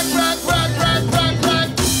you rock, rock, rock, rock, rock, rock.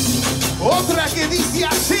 Otra que dice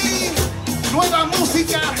así, nueva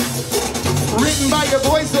música, written by your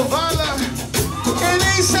boy Zavala. And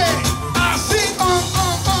he said, I see,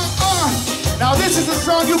 Now this is a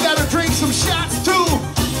song you gotta drink some shots too.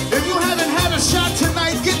 If you haven't had a shot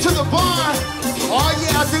tonight, get to the bar. Oh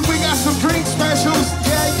yeah, I think we got some drink specials.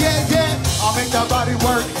 Yeah, yeah, yeah. I'll make that body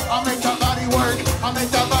work. I'll make that body work. I'll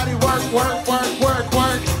make that body work, work, work, work,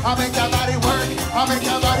 work. I'll make that body work. I'll make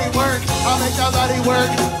that body work. I'll make that body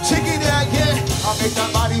work. Check it out, yeah. I'll make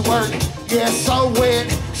that body work. Yeah, so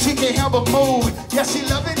wet. She can't help but move. Yeah, she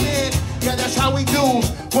loving it. Yeah, that's how we do.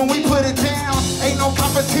 When we put it down, ain't no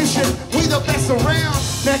competition. We the best around.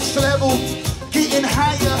 Next level, getting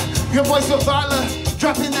higher. Your boy Zavala,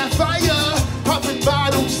 dropping that fire. Popping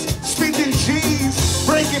bottles, spinning G's,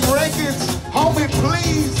 breaking records. Homie,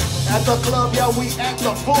 please. At the club, yeah, we act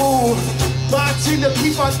a fool. Watching to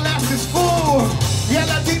keep our glasses full. Yeah,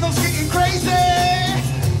 Latinos getting crazy.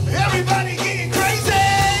 Everybody getting crazy.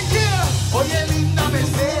 Yeah. Oye, linda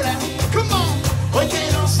mesera. Come on. Hoy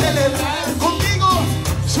quiero celebrar contigo.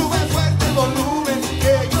 Sube fuerte el volumen,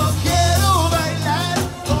 que yo quiero bailar.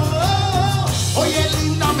 Oh, oh. Oye,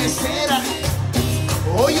 linda mesera.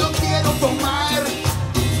 Hoy yo quiero tomar.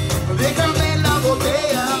 Déjame la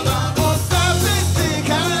botella. Vamos a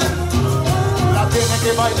festejar. La tiene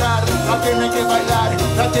que bailar, la tiene que bailar,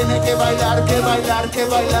 la tiene que bailar, que bailar, que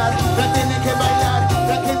bailar. La tiene que bailar,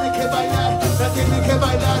 la tiene que bailar, la tiene que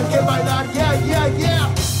bailar, que bailar, yeah, yeah,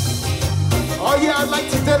 yeah. Oh yeah, I'd like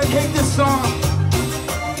to dedicate this song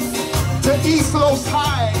to East Los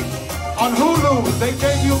High on Hulu. They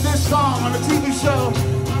gave you this song on a TV show.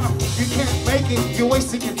 You can't make it, you're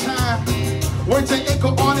wasting your time. Words they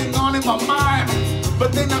echo on in my mind.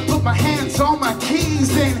 But then I put my hands on my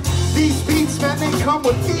keys, and these beats, man, they come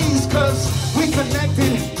with ease, cause we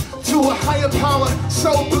connected to a higher power,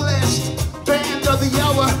 so blessed. Band of the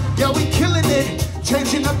hour, yeah, we killing it,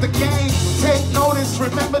 changing up the game. Take notice,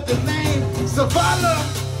 remember the name, Zavala.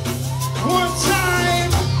 One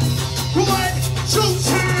time, what? Two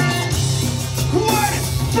times, what?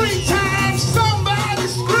 Three times, somebody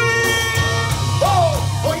scream. Oh,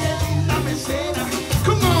 oye, linda mesera,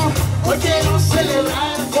 come on, hoy quiero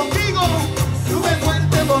celebrar contigo. Sube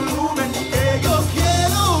fuerte volumen, que yo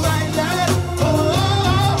quiero bailar. Oh,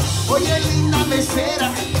 oh, oh, oye, linda mesera,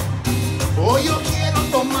 hoy yo quiero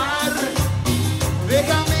tomar.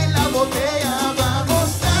 Déjame la botella, vamos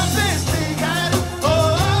a festejar. Oh,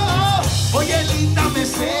 oh, oh, oye, linda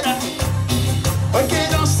mesera, hoy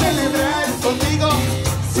quiero celebrar contigo.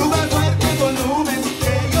 Sube fuerte volumen,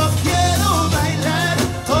 que yo quiero bailar.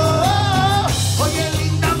 Oh, oh, oh, oye,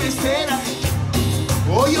 linda mesera,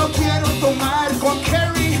 hoy yo quiero tomar con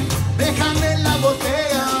Carrie. Déjame la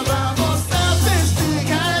botella, vamos a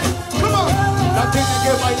festejar. Come on. La tiene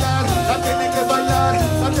que bailar, la tiene que bailar,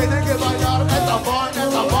 la tiene que bailar. Esta bar,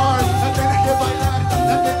 esta bar. La tiene que bailar,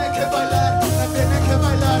 la tiene que bailar, la tiene que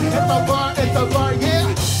bailar. Esta bar, yeah.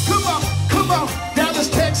 Come on, Dallas,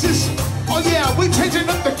 Texas. Oh yeah, we changing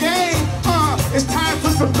up the game. It's time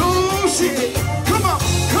for some new shit. Come on.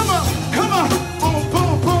 Boom,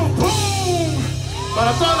 boom, boom, boom.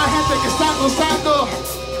 Para toda la gente que está gozando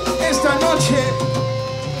esta noche.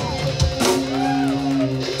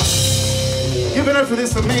 Give it up for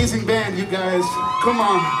this amazing band, you guys. Come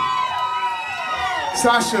on.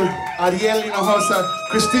 Sasha, Ariel Hinojosa,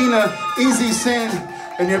 Christina, Easy Sin,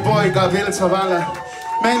 and your boy, Gabriel Zavala.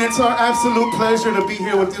 Man, it's our absolute pleasure to be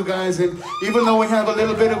here with you guys. And even though we have a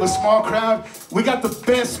little bit of a small crowd, we got the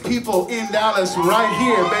best people in Dallas right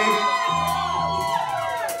here, baby.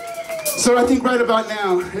 So I think right about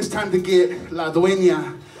now, it's time to get La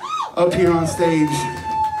Dueña up here on stage,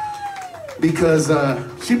 because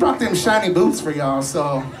she brought them shiny boots for y'all,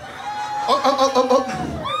 so. Oh.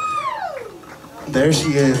 There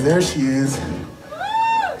she is.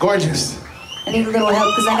 Gorgeous. I need a little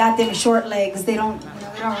help because I got them short legs. They don't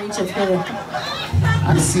reach up here.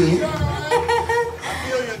 I see.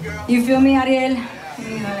 You feel me, Ariel?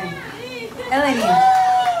 Eleni.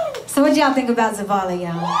 So what y'all think about Zavala,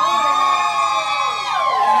 y'all?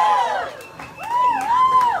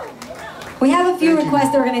 We have a few requests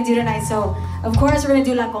that we're gonna do tonight, so of course we're gonna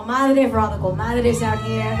do La Comadre for all the comadres out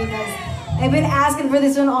here, because I've been asking for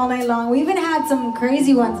this one all night long. We even had some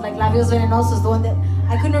crazy ones, like Labios Venenosos, the one that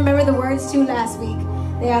I couldn't remember the words to last week.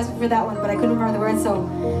 They asked me for that one, but I couldn't remember the words, so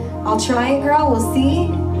I'll try it, girl, we'll see.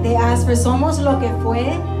 They asked for Somos Lo Que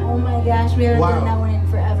Fue. Oh my gosh, we haven't done that one in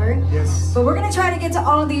forever. Yes. But we're gonna try to get to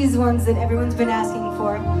all of these ones that everyone's been asking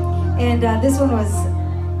for. And this one was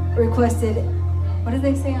requested, what did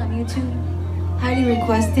they say on YouTube? Highly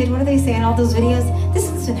requested. What do they say in all those videos? This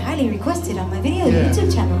has been highly requested on my YouTube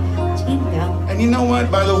channel. And you know what?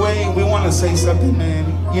 By the way, we want to say something, man.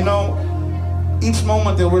 You know, each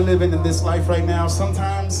moment that we're living in this life right now,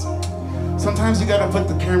 sometimes you gotta put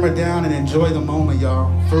the camera down and enjoy the moment, y'all.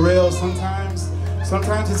 For real, sometimes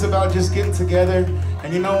it's about just getting together.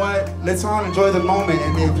 And you know what? Let's all enjoy the moment.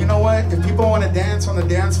 And if you know what? If people want to dance on the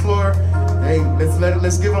dance floor, hey,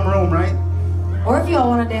 let's give them room, right? Or if y'all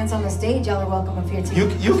want to dance on the stage, y'all are welcome up here too.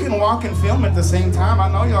 You can walk and film at the same time. I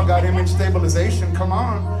know y'all got image stabilization. Come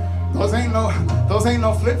on, those ain't no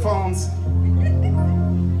flip phones.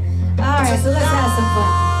 All right, so let's have some fun.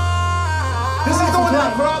 This is going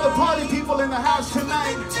out for all the party people in the house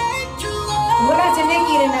tonight. What out to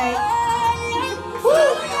Nikki tonight? Woo!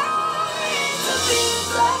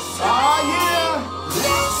 Oh yeah!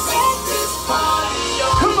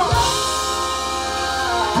 Come on!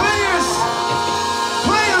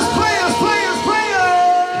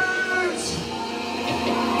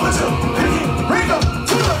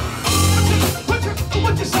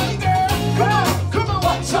 What you say, girl? Come on,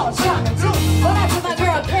 what y'all trying to do? What out to my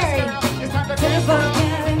girl, Carrie? It's time to There's fire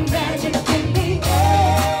and magic in the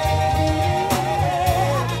air.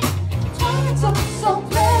 It's so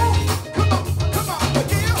clear. Come on,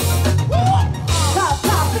 yeah. Pop,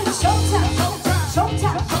 pop.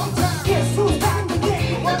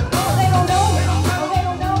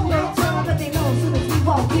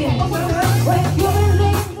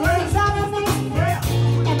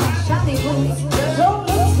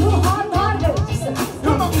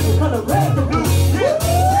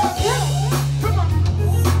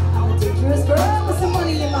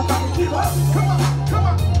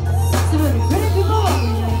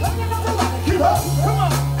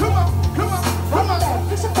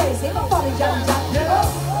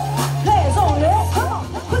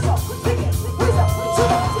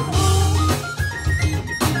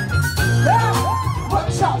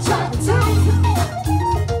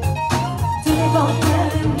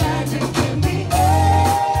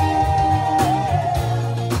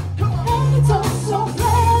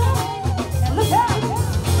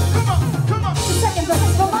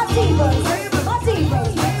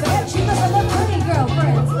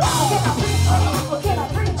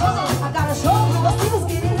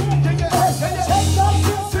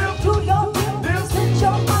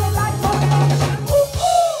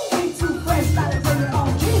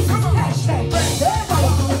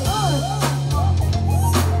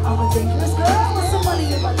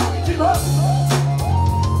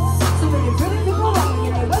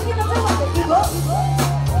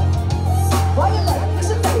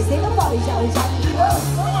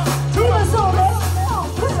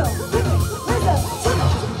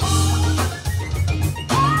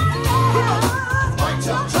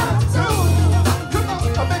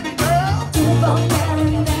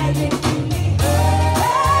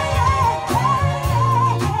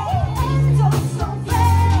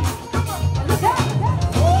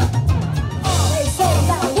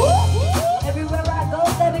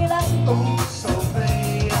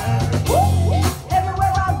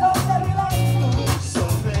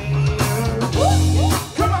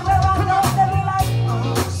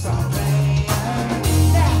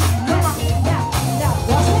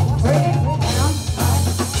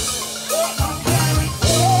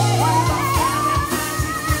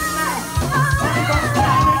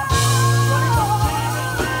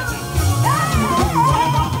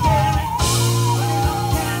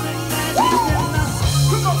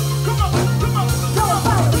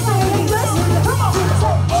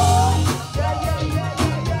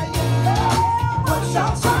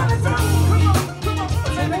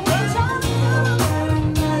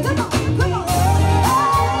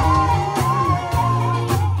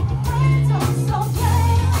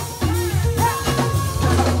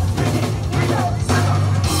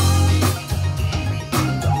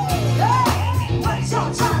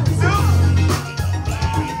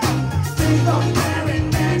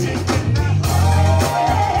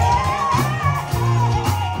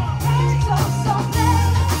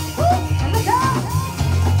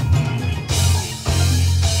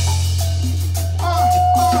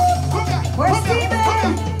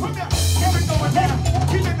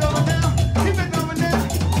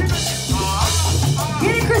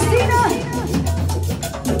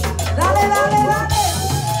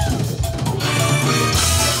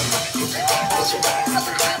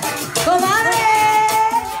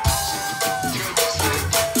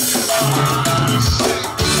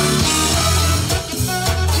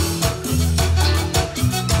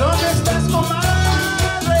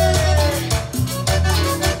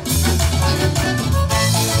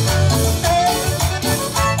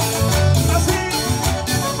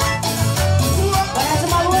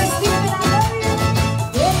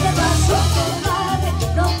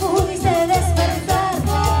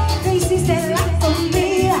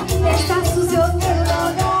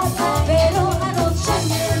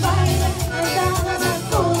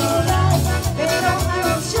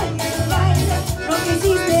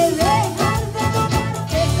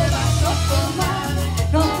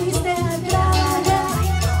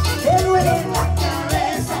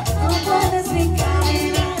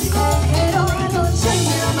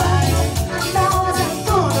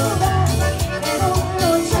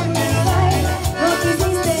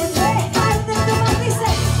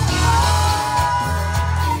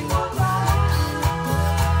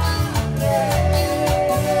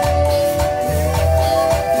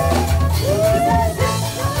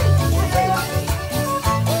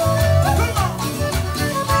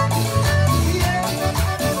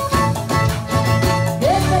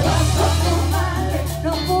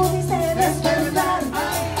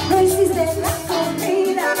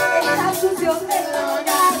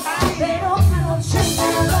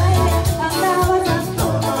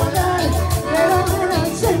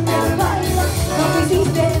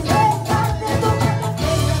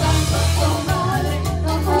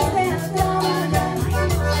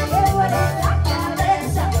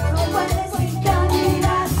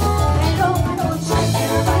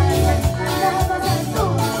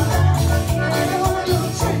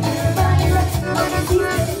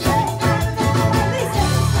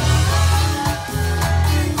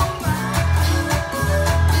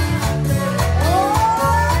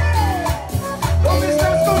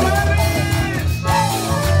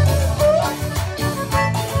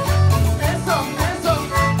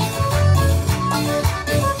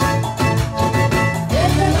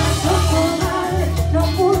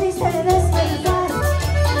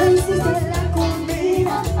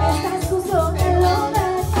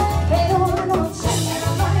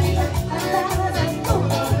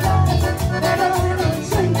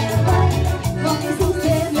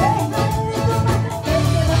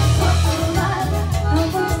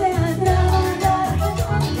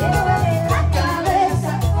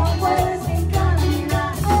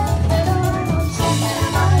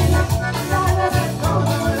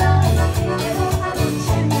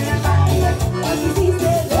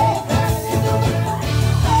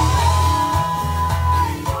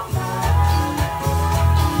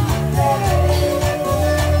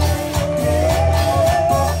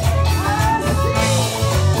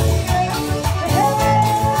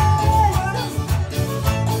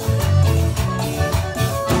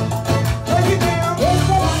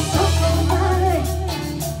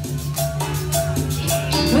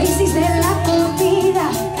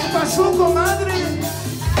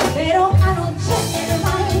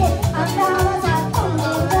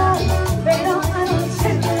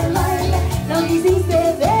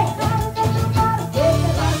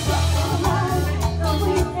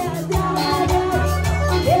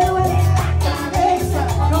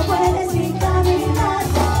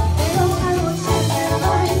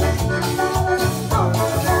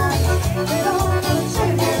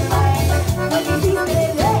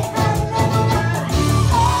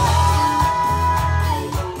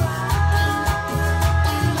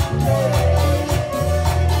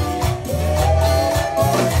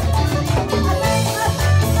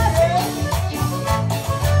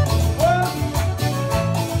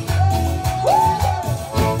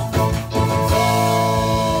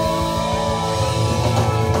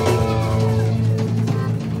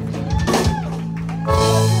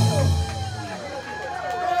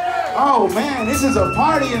 Oh man, this is a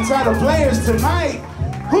party inside of Players tonight.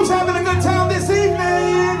 Who's having a good time this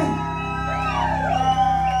evening?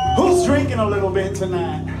 Who's drinking a little bit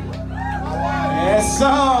tonight? Yes,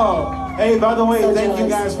 so. Hey, by the way, thank you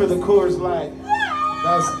guys for the Coors Light.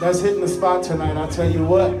 That's hitting the spot tonight, I tell you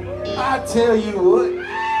what. I tell you what.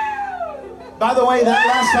 By the way, that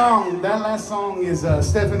last song is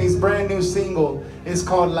Stephanie's brand new single. It's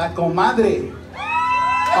called La Comadre.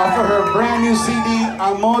 Off of her brand new CD,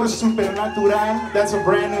 Amor Supernatural. That's a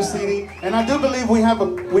brand new CD. And I do believe we have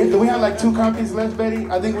like 2 copies left, Betty?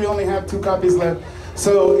 I think we only have 2 copies left.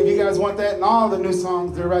 So if you guys want that and all the new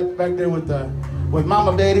songs, they're right back there with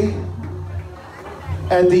Mama Betty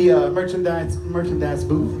at the merchandise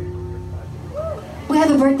booth. We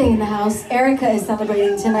have a birthday in the house. Erica is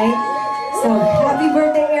celebrating tonight. So happy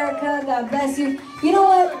birthday, Erica. God bless you. You know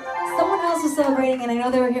what? Someone else was celebrating, and I know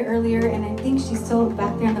they were here earlier, and I think she's still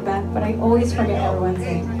back there in the back, but I always forget everyone's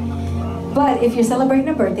name. But if you're celebrating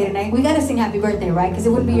a birthday tonight, we gotta sing happy birthday, right? Because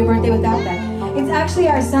it wouldn't be your birthday without that. It's actually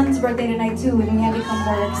our son's birthday tonight too, and we had to come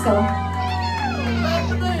work, so.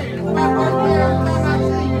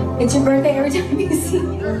 It's your birthday every time you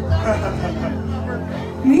sing.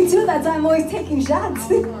 Me too, that's why I'm always taking shots.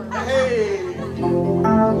 Well,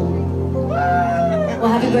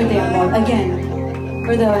 happy birthday, Amor, again.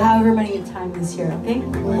 For the however many time this year, okay?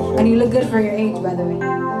 And you look good for your age, by the way.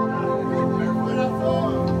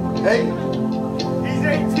 Hey.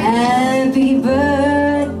 Happy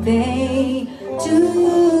birthday to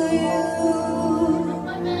you.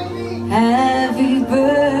 Happy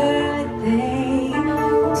birthday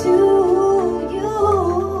to you.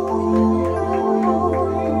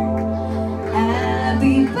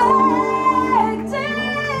 Happy birthday.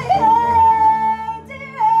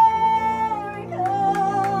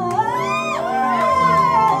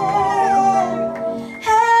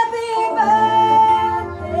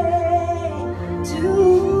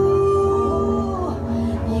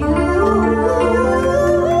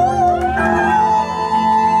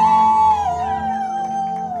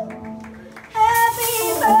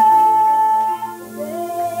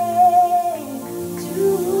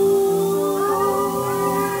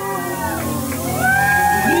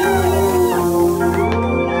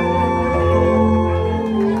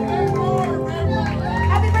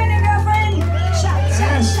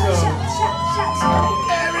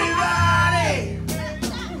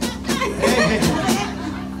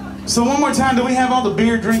 So one more time, do we have all the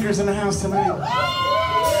beer drinkers in the house tonight?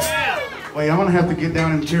 Wait, I'm gonna have to get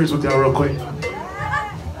down and cheers with y'all real quick.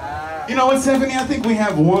 You know what, Stephanie? I think we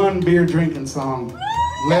have one beer drinking song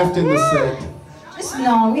left in the set.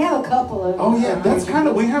 No, we have a couple of them. Oh yeah, that's kind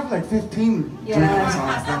of, we have like 15 drinking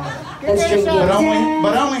songs now. Let's drink it.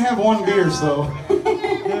 But I only have one beer, so.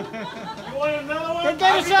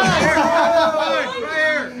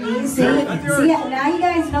 See, now you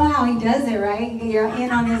guys know how he does it, right? You're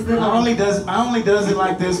in on his little... I only does it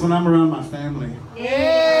like this when I'm around my family.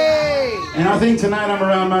 Yay! And I think tonight I'm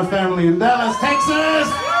around my family in Dallas, Texas!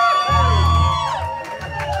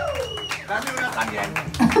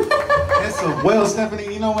 Well, Stephanie,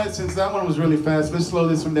 you know what? Since that one was really fast, let's slow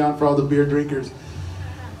this one down for all the beer drinkers.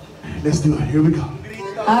 Let's do it. Here we go.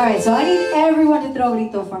 Alright, so I need everyone to throw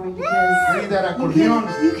grito for me because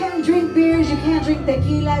you can't drink beers, you can't drink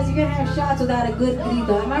tequilas, you can't have shots without a good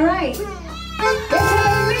grito. Am I right?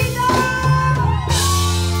 Échale grito!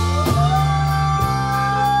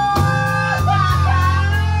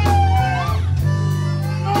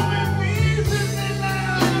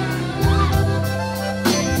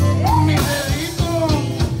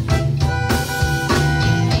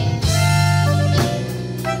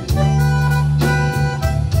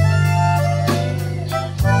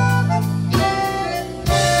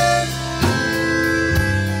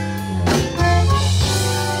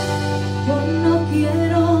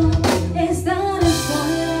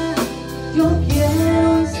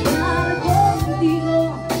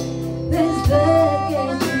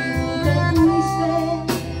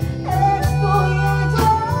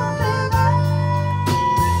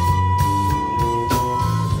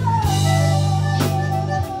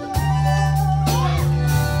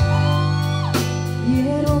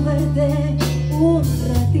 Un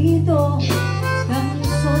ratito, tan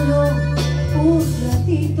solo un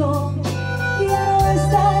ratito, quiero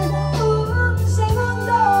estar un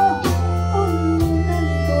segundo, un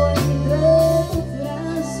momento entre tus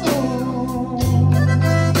brazos.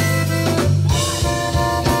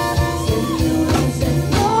 Señor,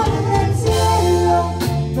 Señor del cielo,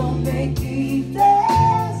 no me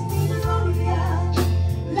quites mi gloria,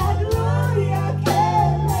 la gloria que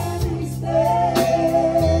me diste.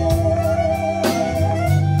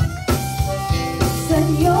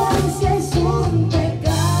 Señor, si hay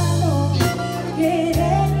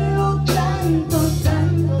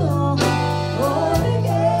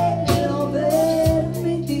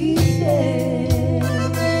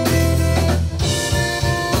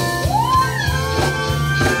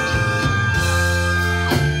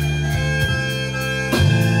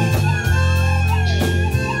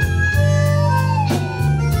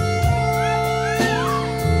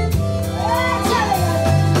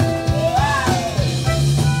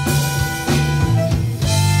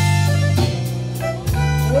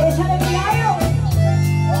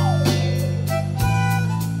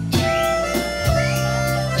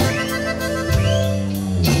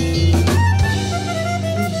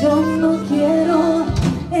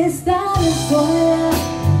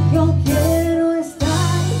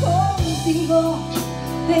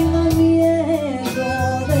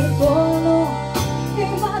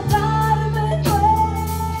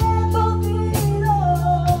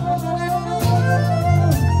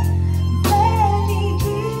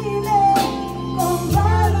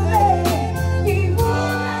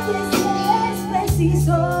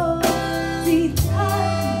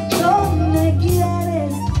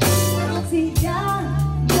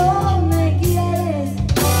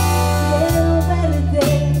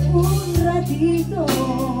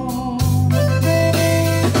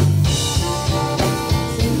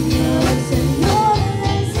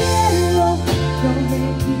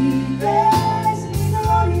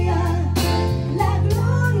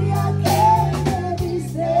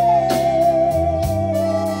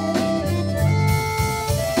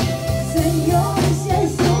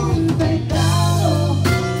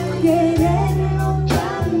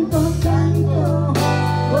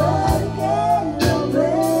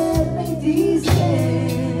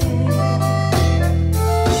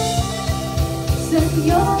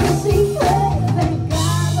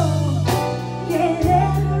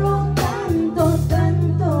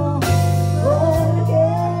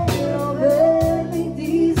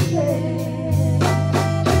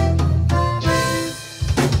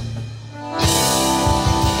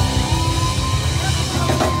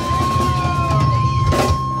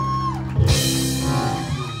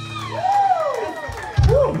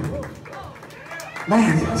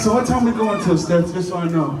Man, so what time we going till, Steph, just so I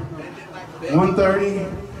know? 1:30,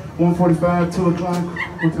 1:45, 2 o'clock?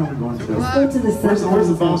 What time we going till? Let's go to the sun. Where's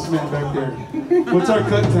the boss man back there? What's our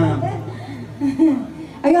cut time?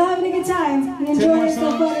 Are y'all having a good time? You 10 enjoying more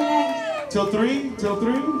yourself songs? for tonight? Till 3? Till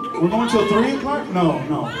 3? We're going till 3 o'clock?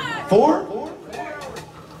 No. 4?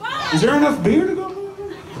 Is there enough beer to go?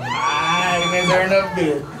 Is there enough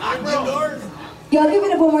beer? Y'all give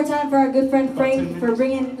it up one more time for our good friend Frank for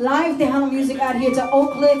bringing live Tejano music out here to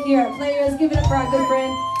Oak Cliff here at Players. Give it up for our good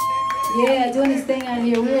friend. Yeah, doing his thing out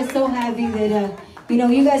here. We're so happy that, you know,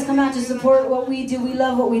 you guys come out to support what we do. We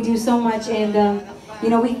love what we do so much, and, you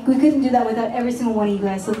know, we couldn't do that without every single one of you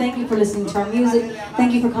guys. So thank you for listening to our music.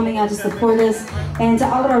 Thank you for coming out to support us. And to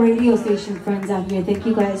all of our radio station friends out here, thank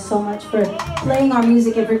you guys so much for playing our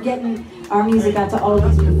music and for getting our music out to all of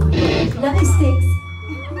these beautiful people. Nothing sticks.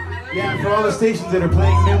 Yeah, and for all the stations that are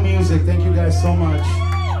playing new music, thank you guys so much.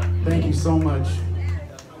 Thank you so much.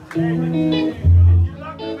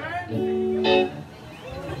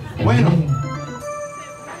 Bueno.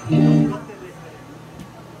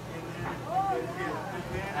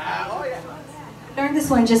 Learned this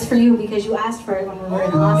one just for you because you asked for it when we were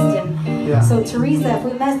in Austin. Yeah. So Teresa, if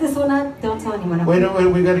we mess this one up, don't tell anyone. Wait,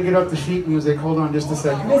 we gotta get off the sheet music. Hold on just a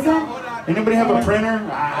second. What's that? Anybody have a printer?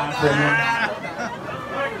 Printer.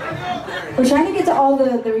 We're trying to get to all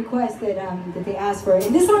the requests that they asked for.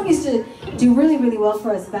 And this song used to do really, really well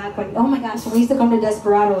for us back when, oh my gosh, when we used to come to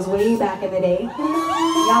Desperados way back in the day.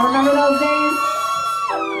 Y'all remember those days?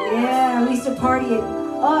 Yeah, we used to party it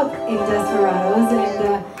up in Desperados.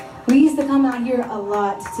 And we used to come out here a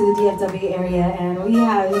lot to the DFW area. And we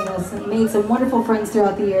have, you know, made some wonderful friends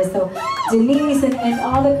throughout the years. So Denise and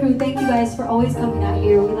all the crew, thank you guys for always coming out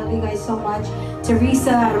here. We love you guys so much.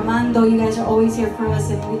 Teresa, Armando, you guys are always here for us,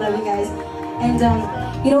 and we love you guys. And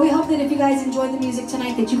you know, we hope that if you guys enjoyed the music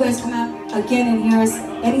tonight, that you guys come out again and hear us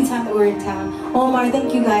anytime that we're in town. Omar,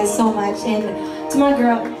 thank you guys so much. And to my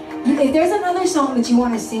girl, if there's another song that you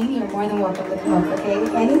want to sing, you're more than welcome to come up, okay?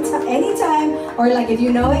 Anytime, or like if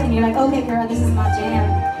you know it and you're like, okay girl, this is my jam,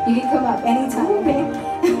 you can come up anytime,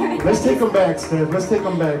 okay? Let's take them back, Steph. Let's take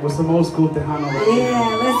them back with some old school Tejano. Yeah,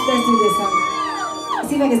 let's do this one. Let's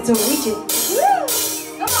see if I can still reach it.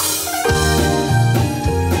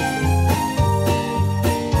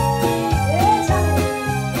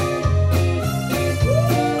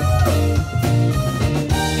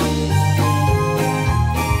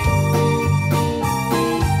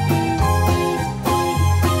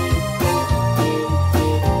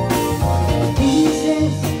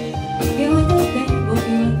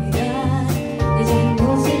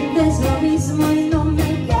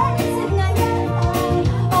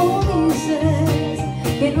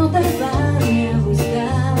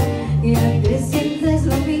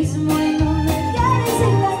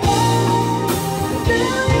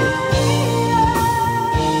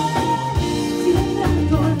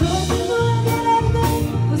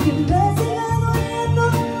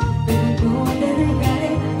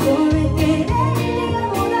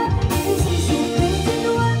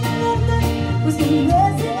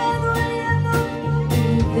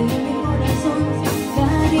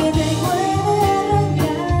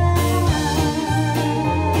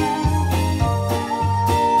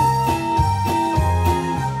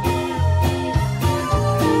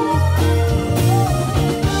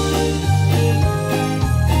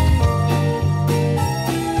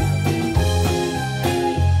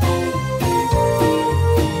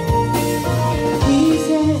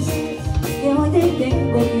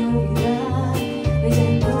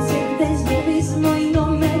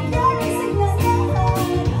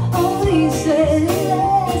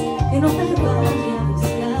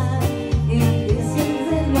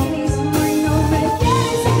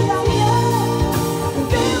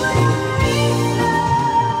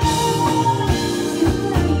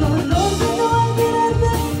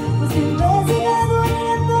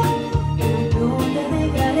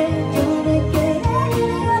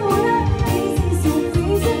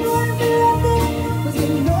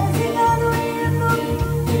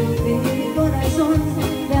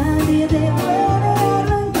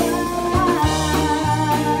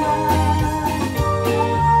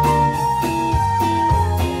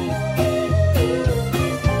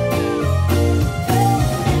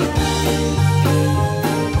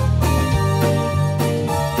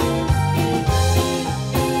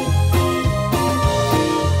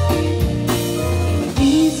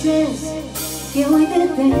 que hoy te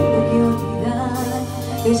tengo que olvidar,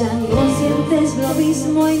 que ya no sientes lo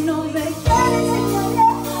mismo y no me quieres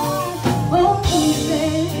engañar. Oh,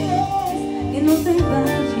 dices que no te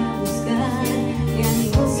vaya a buscar, que ya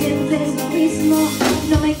no sientes lo mismo,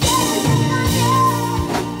 no me quieres engañar.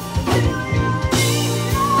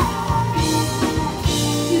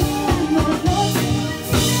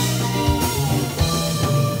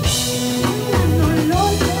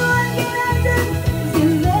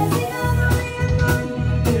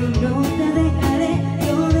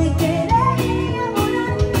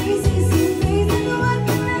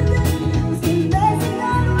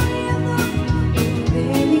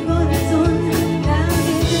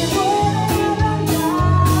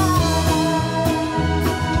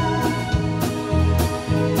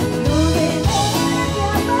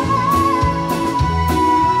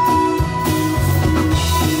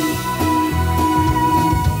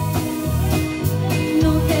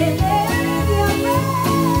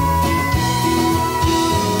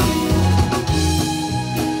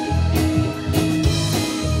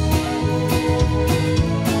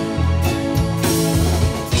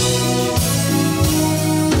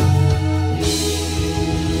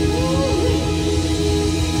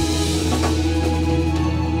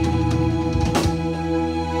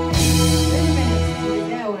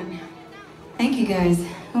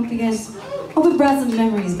 brought some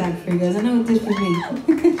memories back for you guys. I know it did for me.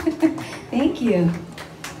 Thank you.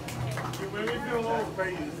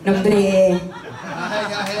 Nombre.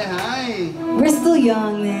 Hi. We're still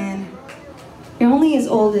young, man. You're only as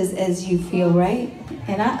old as you feel, right?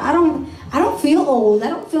 And I don't feel old. I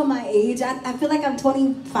don't feel my age. I feel like I'm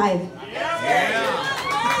 25.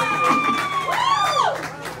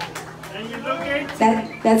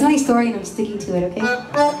 That's my story, and I'm sticking to it. Okay.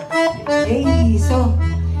 Hey, so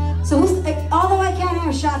who's, although I can't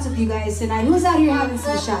have shots with you guys tonight, who's out here having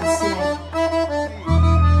some shots tonight?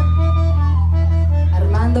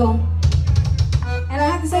 Armando. And I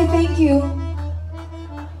have to say thank you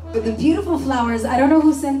for the beautiful flowers. I don't know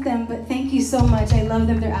who sent them, but thank you so much. I love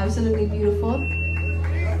them. They're absolutely beautiful.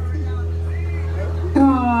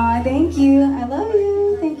 Aw, thank you. I love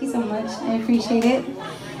you. Thank you so much. I appreciate it.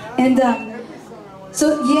 And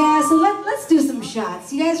so let's do some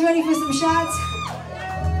shots. You guys ready for some shots?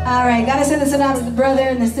 All right, gotta send this one out to the brother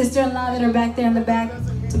and the sister-in-law that are back there in the back.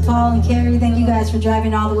 To Paul and Carrie, thank you guys for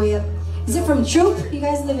driving all the way up. Is it from Troop? You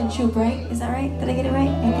guys live in Troop, right? Is that right? Did I get it right?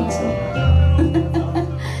 I think so.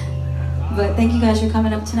 But thank you guys for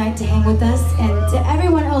coming up tonight to hang with us. And to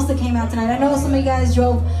everyone else that came out tonight. I know some of you guys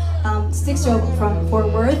drove, Sticks drove from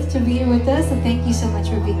Fort Worth to be here with us. So thank you so much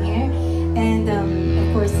for being here. And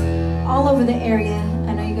of course, all over the area.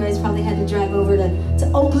 I know you guys probably had to drive over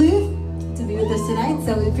to Oakland to be with us tonight,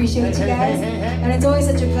 so we appreciate you guys. And it's always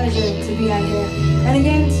such a pleasure to be out here. And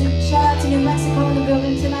again, shout out to New Mexico in the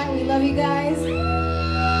building tonight. We love you guys.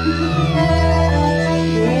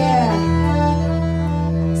 Yeah.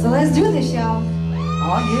 So let's do this, y'all.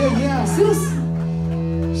 Oh yeah.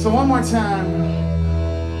 So one more time.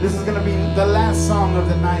 This is gonna be the last song of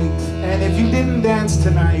the night. And if you didn't dance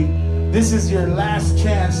tonight, this is your last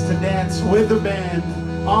chance to dance with the band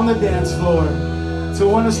on the dance floor to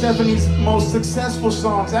one of Stefani's most successful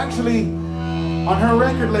songs. Actually, on her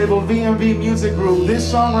record label, VMV Music Group, this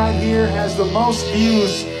song right here has the most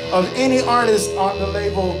views of any artist on the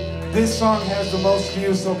label. This song has the most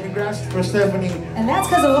views, so congrats for Stefani. And that's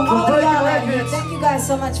because of all of y'all out here. Thank you guys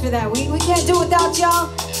so much for that. We can't do it without y'all.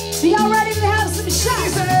 So y'all ready to have some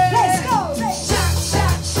shots? Let's go! Shot,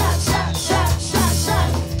 shot, shot, shot, shot, shot, shot.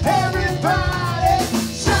 Everybody!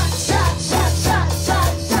 Shot, shot, shot, shot,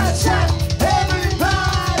 shot, shot, shot.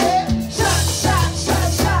 Everybody! Shot, shot, shot,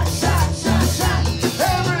 shot, shot, shot, shot.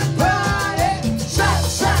 Everybody! Shot,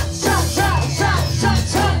 shot, shot, shot, shot, shot,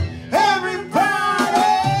 shot. Everybody!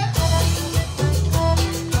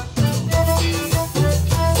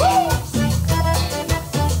 Woo!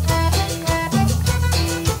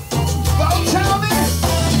 Well, tell me!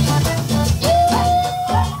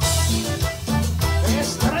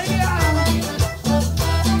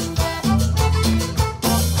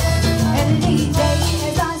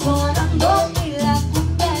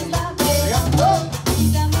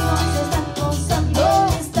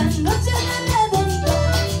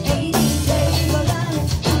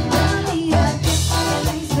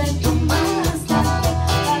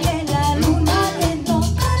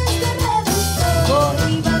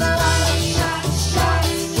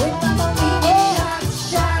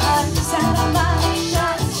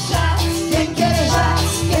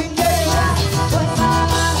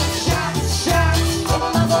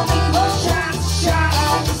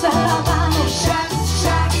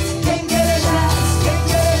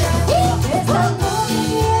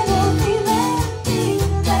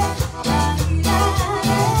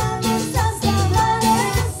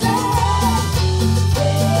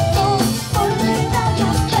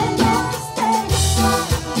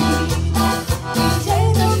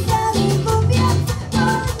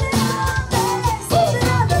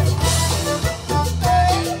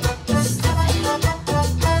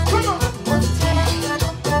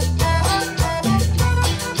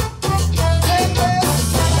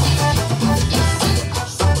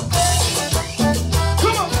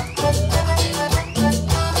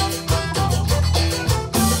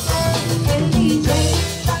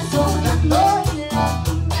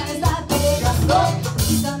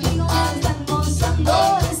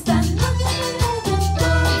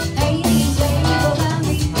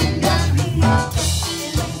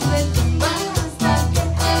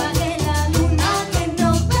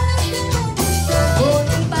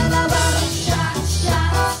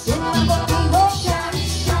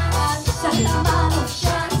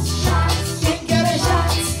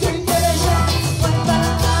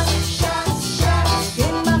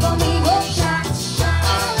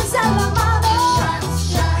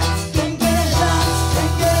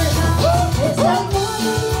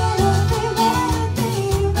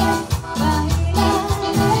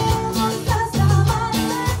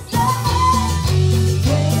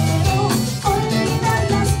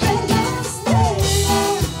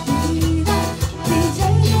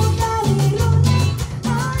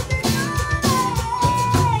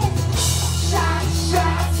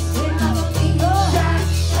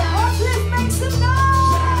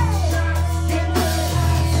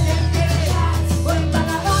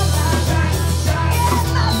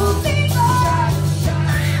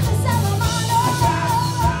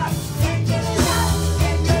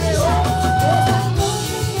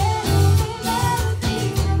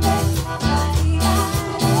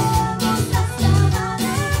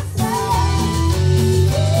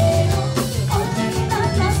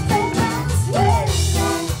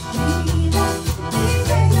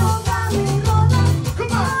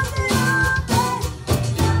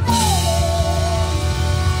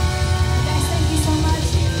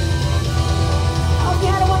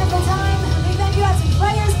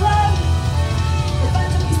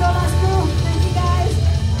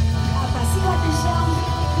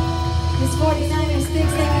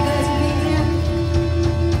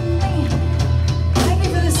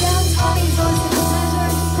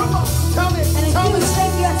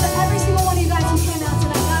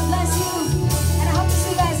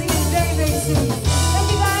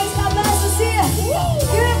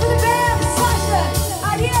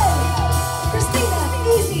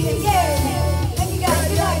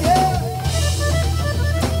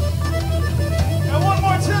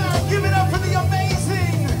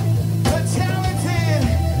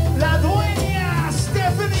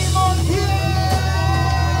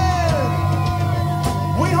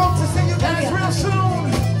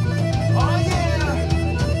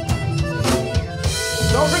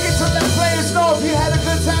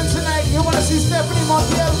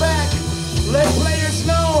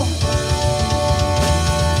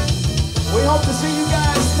 to see you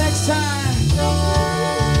guys next time.